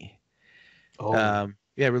Varadi. Oh,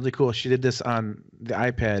 Yeah, really cool. She did this on the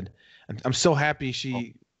iPad, and I'm so happy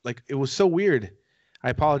it was so weird. I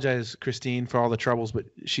apologize, Christine, for all the troubles, but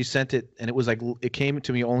she sent it, and it was like it came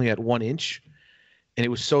to me only at 1 inch, and it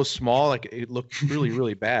was so small, like it looked really,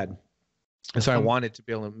 really bad. And so I wanted to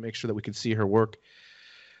be able to make sure that we could see her work.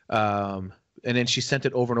 And then she sent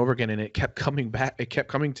it over and over again, and it kept coming back. It kept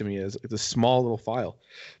coming to me as a small little file.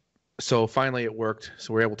 So finally, it worked.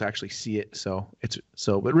 So we're able to actually see it.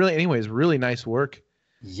 But really, anyways, really nice work.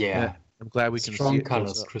 yeah. I'm glad we can see Strong it.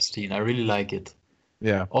 colors, Christine. I really like it.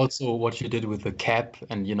 Yeah. Also, what you did with the cap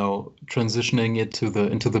and transitioning it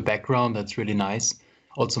into the background, that's really nice.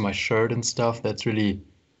 Also, my shirt and stuff, that's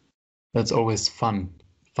always fun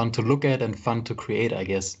to look at and fun to create, I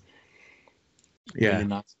guess. Yeah. Really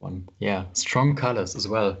nice one. Yeah, strong colors as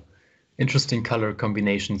well. Interesting color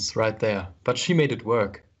combinations right there. But she made it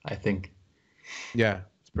work, I think. Yeah,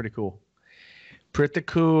 it's pretty cool. Pretty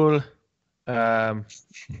cool.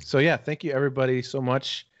 So yeah, thank you everybody so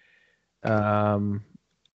much.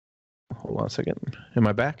 Hold on a second. Am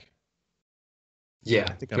I back? Yeah,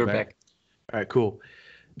 I think I'm you're back. back. All right, cool.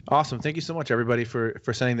 Awesome. Thank you so much, everybody, for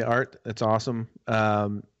sending the art. That's awesome.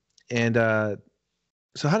 And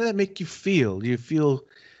so how did that make you feel? Do you feel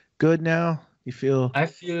good now? You feel I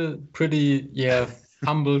feel pretty,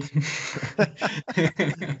 humbled.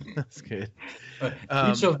 that's good.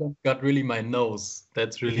 Each of them got really my nose.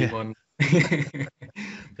 That's really Yeah. one.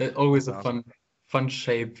 That's always That's a awesome. fun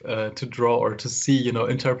shape to draw or to see,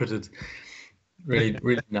 interpreted. Really,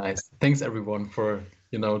 really nice. Thanks everyone for,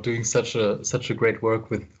 doing such a great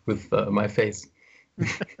work with my face.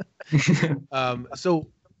 So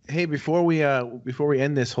hey, before we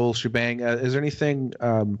end this whole shebang, is there anything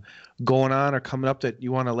going on or coming up that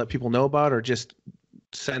you want to let people know about, or just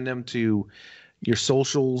send them to your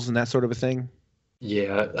socials and that sort of a thing?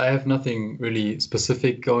 Yeah, I have nothing really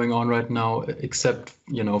specific going on right now, except,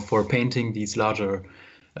 for painting these larger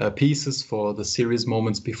pieces for the series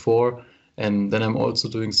Moments Before. And then I'm also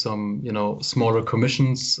doing some, smaller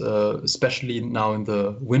commissions, especially now in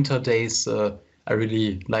the winter days. I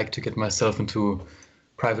really like to get myself into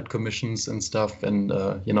private commissions and stuff. And,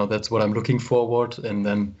 that's what I'm looking forward. And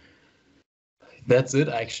then that's it,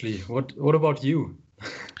 actually. What about you?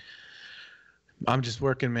 I'm just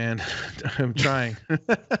working, man. I'm trying.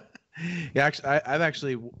 Yeah, actually, I've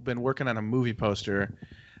actually been working on a movie poster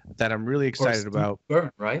that I'm really excited about. Burn,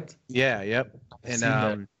 right? Yeah, yep.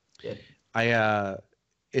 And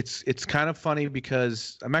it's kind of funny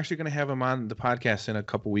because I'm actually going to have him on the podcast in a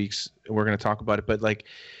couple weeks, and we're going to talk about it. But like,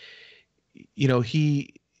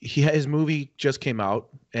 his movie just came out,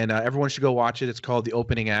 and everyone should go watch it. It's called The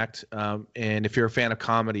Opening Act, and if you're a fan of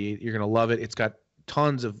comedy, you're going to love it. It's got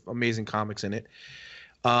tons of amazing comics in it.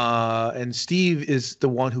 And Steve is the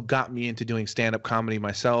one who got me into doing stand-up comedy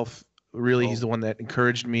myself. Really, he's the one that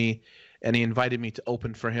encouraged me, and he invited me to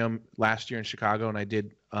open for him last year in Chicago, and I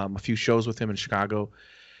did a few shows with him in Chicago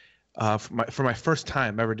for my first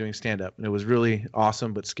time ever doing stand-up, and it was really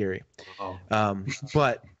awesome but scary. Wow.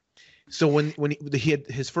 But so when he had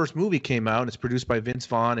his first movie came out, and it's produced by Vince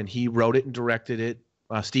Vaughn, and he wrote it and directed it.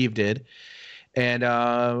 Steve did, and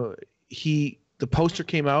the poster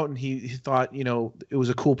came out, and he thought, it was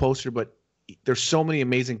a cool poster, but there's so many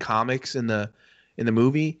amazing comics in the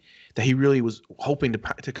movie that he really was hoping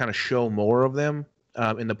to kind of show more of them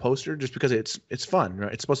in the poster, just because it's fun,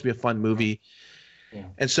 right? It's supposed to be a fun movie. Yeah.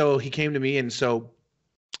 And so he came to me,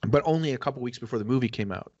 but only a couple weeks before the movie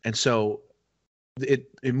came out. And so the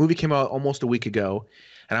movie came out almost a week ago,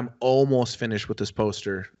 and I'm almost finished with this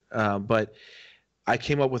poster. But I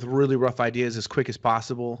came up with really rough ideas as quick as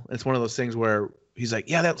possible. And it's one of those things where he's like,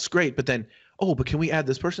 yeah, that's great. But then, but can we add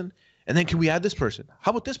this person? And then can we add this person?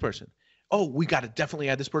 How about this person? Oh, we got to definitely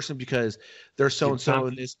add this person because they're so-and-so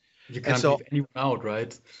in this. You can't leave anyone out,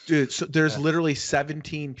 right? Dude, so there's literally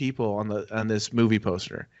 17 people on this movie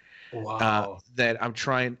poster. Wow. That I'm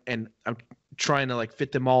trying to like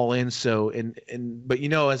fit them all in. So, but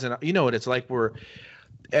what it's like, where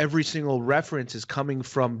every single reference is coming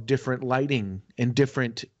from different lighting and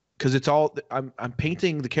different, because it's all I'm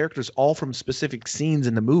painting the characters all from specific scenes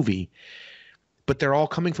in the movie, but they're all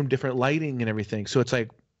coming from different lighting and everything. So it's like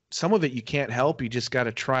some of it you can't help, you just got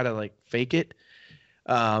to try to like fake it.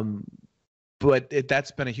 But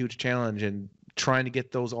that's been a huge challenge, and trying to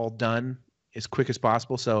get those all done as quick as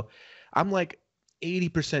possible. So I'm like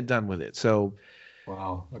 80% done with it. So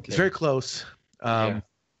wow, okay, it's very close.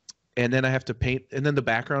 And then I have to paint, and then the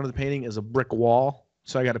background of the painting is a brick wall,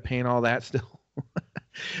 so I got to paint all that still.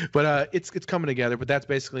 But it's coming together. But that's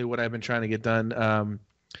basically what I've been trying to get done.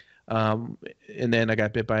 And then I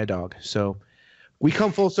got bit by a dog. So we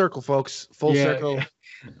come full circle, folks. Full circle. Yeah.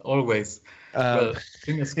 Always. Well,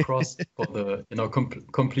 fingers crossed for the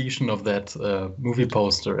completion of that movie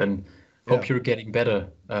poster, and hope you're getting better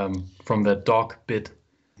from that dog bit.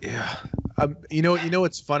 Yeah.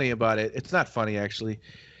 What's funny about it? It's not funny, actually.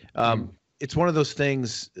 It's one of those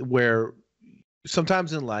things where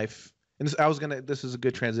sometimes in life, and this is a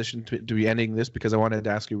good transition to be ending this, because I wanted to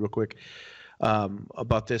ask you real quick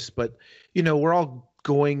about this, but we're all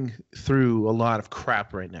going through a lot of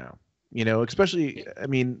crap right now, especially, I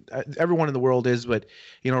mean, everyone in the world is, but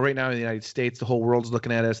right now in the United States, the whole world's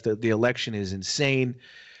looking at us. The election is insane.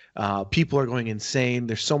 People are going insane.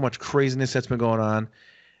 There's so much craziness that's been going on.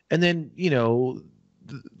 And then,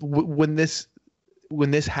 when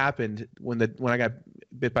this happened, when I got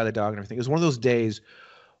bit by the dog and everything, it was one of those days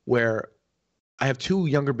where I have two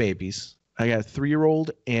younger babies. I got a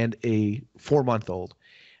 3-year-old and a 4-month-old,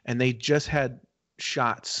 and they just had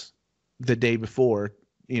shots the day before,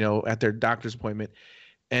 at their doctor's appointment.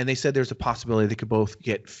 And they said there's a possibility they could both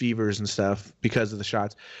get fevers and stuff because of the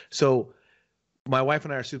shots. So my wife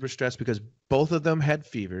and I are super stressed because both of them had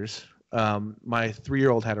fevers. My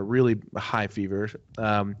 3-year-old had a really high fever.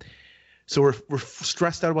 So we're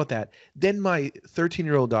stressed out about that. Then my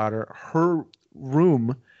 13-year-old daughter, her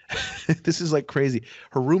room, this is like crazy.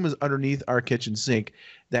 Her room is underneath our kitchen sink.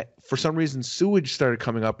 That for some reason sewage started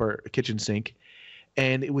coming up our kitchen sink,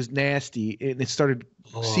 and it was nasty. And it started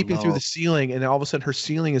seeping through the ceiling, and all of a sudden her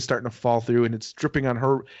ceiling is starting to fall through, and it's dripping on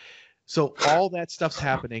her. So all that stuff's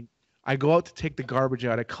happening. I go out to take the garbage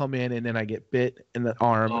out. I come in, and then I get bit in the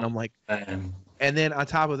arm, and I'm like, man. And then on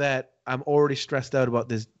top of that, I'm already stressed out about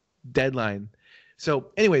this deadline.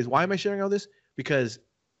 So anyways, why am I sharing all this? Because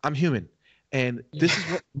I'm human. And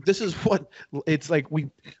this is what it's like.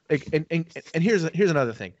 And here's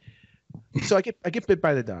another thing. So I get bit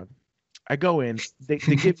by the dog. I go in, they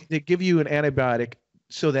give you an antibiotic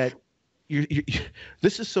so that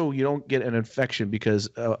this is so you don't get an infection because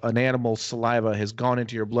an animal's saliva has gone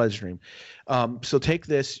into your bloodstream. So take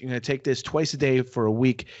this. You're going to take this twice a day for a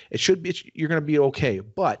week. You're going to be okay,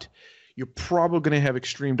 but you're probably going to have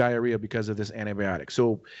extreme diarrhea because of this antibiotic.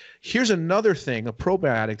 So here's another thing, a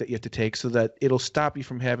probiotic that you have to take so that it'll stop you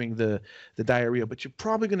from having the diarrhea, but you're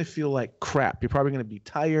probably going to feel like crap. You're probably going to be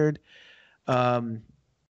tired. And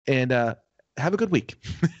have a good week.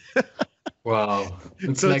 Wow.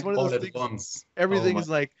 It's so like it's one of those all at things, once. everything is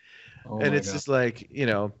like, and it's God. just like,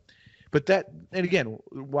 but that, and again,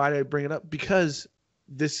 why did I bring it up? Because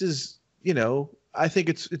this is, I think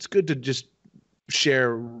it's good to just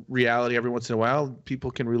share reality every once in a while.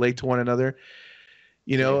 People can relate to one another,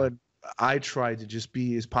 and I try to just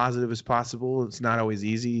be as positive as possible. It's not always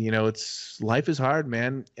easy. Life is hard,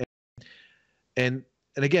 man. And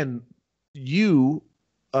again, you,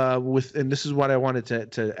 and this is what I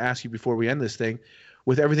wanted to ask you before we end this thing,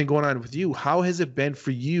 with everything going on with you, how has it been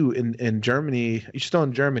for you in Germany? You're still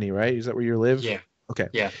in Germany, right? Is that where you live? Yeah. Okay.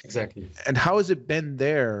 Yeah, exactly. And how has it been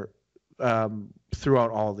there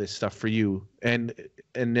throughout all this stuff for you, and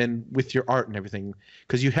then with your art and everything?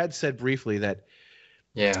 Because you had said briefly that,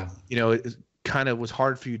 it kind of was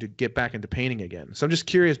hard for you to get back into painting again. So I'm just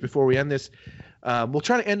curious before we end this. We'll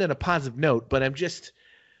try to end on a positive note, but I'm just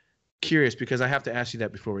curious because I have to ask you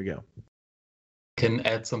that before we go. Can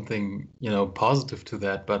add something positive to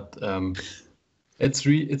that, but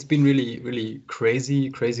it's been really, really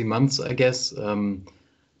crazy months, I guess.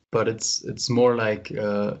 But it's more like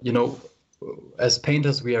as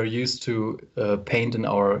painters we are used to paint in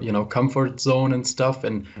our comfort zone and stuff,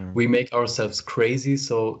 and we make ourselves crazy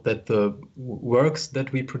so that the works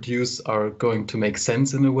that we produce are going to make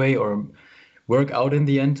sense in a way or work out in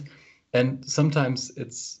the end. And sometimes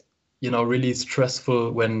it's really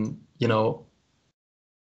stressful when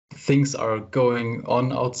things are going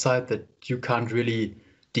on outside that you can't really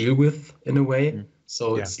deal with in a way.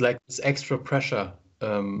 So it's like this extra pressure.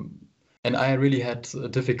 And I really had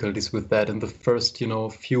difficulties with that in the first,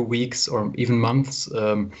 few weeks or even months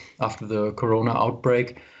after the Corona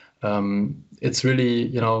outbreak. It's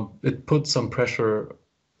really, it put some pressure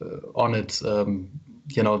on it,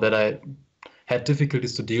 that I had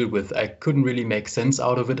difficulties to deal with. I couldn't really make sense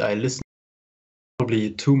out of it. I listened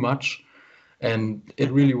probably too much, and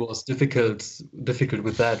it really was difficult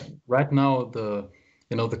with that. Right now, the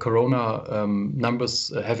Corona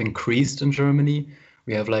numbers have increased in Germany.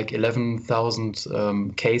 We have like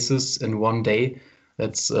 11,000 cases in one day.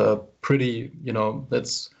 That's pretty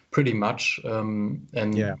much.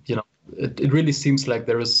 It really seems like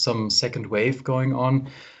there is some second wave going on.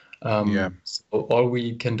 So all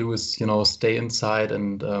we can do is, stay inside.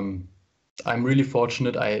 And I'm really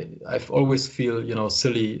fortunate. I've always feel,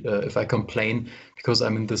 silly if I complain, because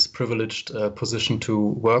I'm in this privileged position to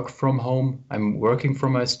work from home. I'm working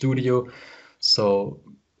from my studio. So,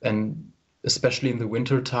 and especially in the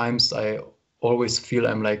winter times, I always feel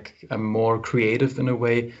I'm more creative in a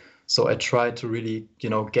way. So I try to really,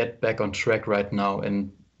 get back on track right now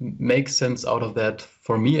and make sense out of that,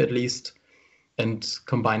 for me at least, and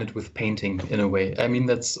combine it with painting in a way. I mean,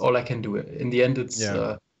 that's all I can do. In the end,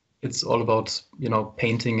 it's all about,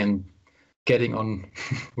 painting and getting on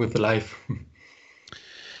with life.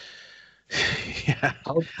 Yeah.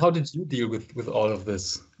 How did you deal with all of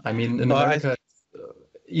this? I mean, in America,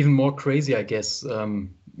 even more crazy, I guess,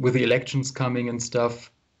 with the elections coming and stuff.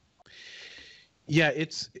 Yeah,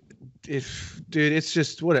 dude, it's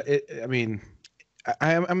just I mean,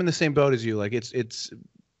 I'm in the same boat as you. Like it's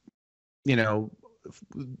early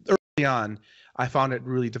on, I found it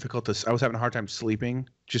really difficult I was having a hard time sleeping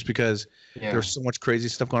just because there's so much crazy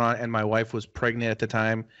stuff going on, and my wife was pregnant at the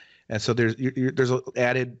time, and so there's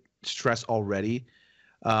added stress already.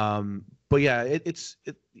 But yeah, it's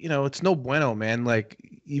it's no bueno, man. Like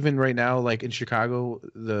even right now, like in Chicago,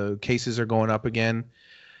 the cases are going up again.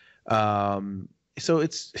 So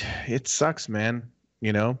it sucks, man.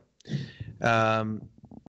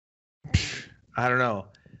 I don't know,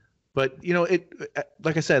 but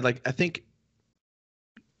like I said, like I think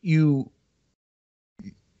you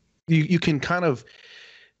can kind of,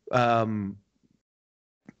 I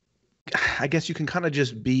guess you can kind of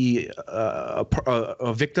just be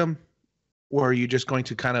a victim, or you're just going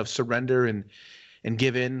to kind of surrender and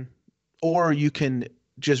give in, or you can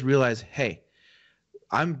just realize, hey,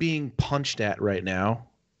 I'm being punched at right now,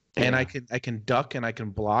 and I can duck and I can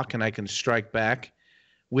block and I can strike back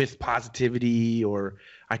with positivity, or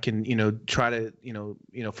I can try to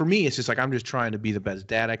for me it's just like I'm just trying to be the best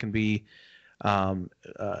dad I can be,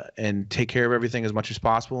 and take care of everything as much as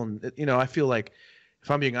possible. And I feel like,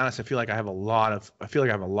 if I'm being honest, I feel like I have a lot of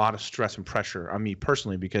stress and pressure on me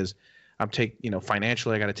personally, because I'm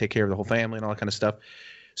financially I got to take care of the whole family and all that kind of stuff.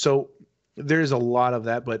 So there's a lot of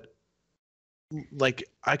that, but like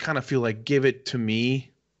I kind of feel like give it to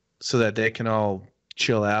me so that they can all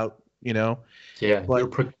chill out, Yeah, but,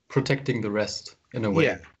 you're protecting the rest in a way.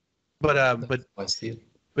 Yeah, but I see it.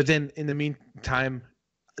 But then in the meantime,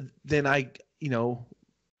 then I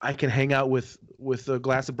can hang out with a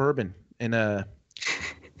glass of bourbon and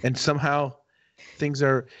somehow things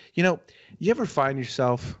are, you ever find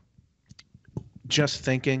yourself just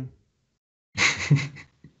thinking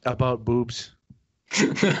about boobs?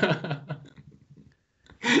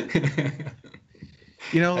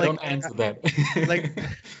 I don't answer that.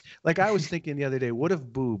 like I was thinking the other day, what if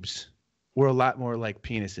boobs were a lot more like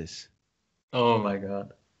penises? Oh my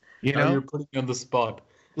God. Now you're putting me on the spot.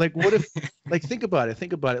 Like what if think about it.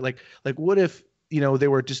 Like what if, they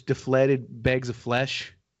were just deflated bags of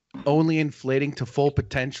flesh, only inflating to full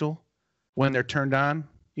potential when they're turned on?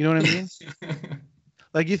 You know what I mean?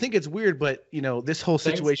 Like you think it's weird, but this whole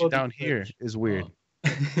situation down here is weird.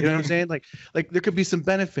 You know what I'm saying? Like there could be some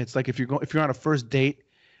benefits. Like if you're on a first date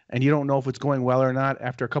and you don't know if it's going well or not,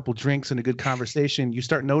 after a couple drinks and a good conversation, you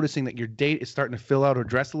start noticing that your date is starting to fill out her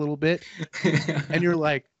dress a little bit, and you're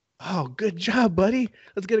like, "Oh, good job, buddy.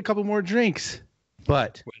 Let's get a couple more drinks."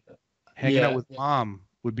 But hanging out with mom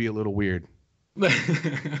would be a little weird.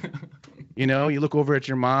 You look over at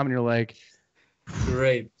your mom and you're like,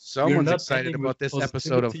 great. Someone's excited about this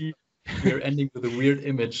episode of. You're ending with a weird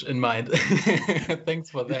image in mind. Thanks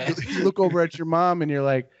for that. You look over at your mom and you're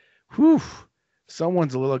like, whew,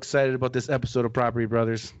 someone's a little excited about this episode of Property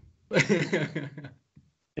Brothers.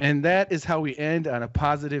 And that is how we end on a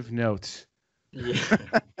positive note. Yeah.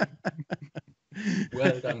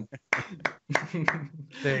 Well done.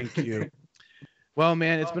 Thank you. Well,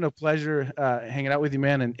 man, it's been a pleasure hanging out with you,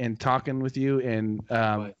 man, and talking with you. And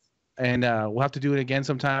we'll have to do it again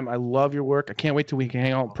sometime. I love your work. I can't wait till we can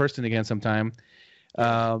hang out in person again sometime.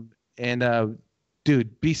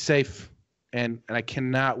 Dude, be safe. And I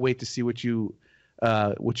cannot wait to see what you're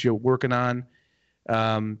working on.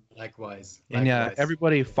 Likewise. And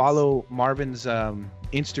everybody follow Marvin's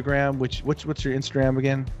Instagram. What's your Instagram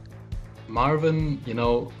again? Marvin,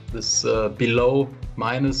 this below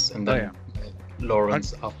minus and then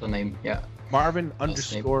Lorenz after name. Yeah. Marvin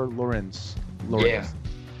 _Lorenz.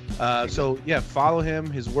 Yeah. Follow him.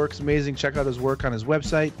 His work's amazing. Check out his work on his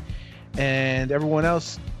website. And everyone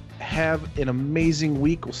else, have an amazing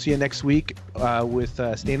week. We'll see you next week with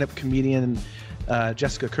stand-up comedian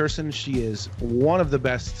Jessica Curson. She is one of the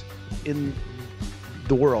best in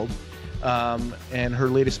the world. And her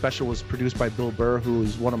latest special was produced by Bill Burr, who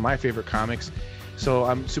is one of my favorite comics. So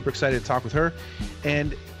I'm super excited to talk with her.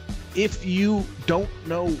 And if you don't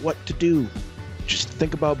know what to do, just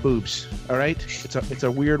think about boobs. All right? It's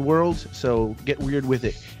a weird world, so get weird with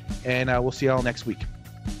it. And we'll see y'all next week.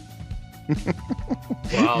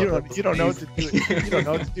 Wow, you don't know what to do. You don't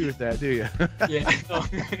know what to do with that, do you? Yeah.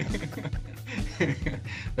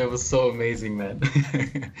 That was so amazing, man.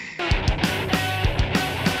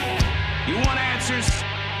 You want answers?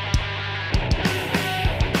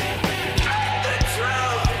 Find the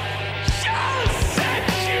truth shall set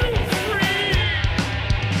you free.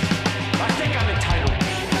 I think I'm entitled.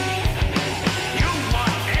 You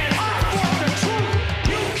want answers? I want the truth.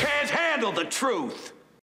 You can't handle the truth.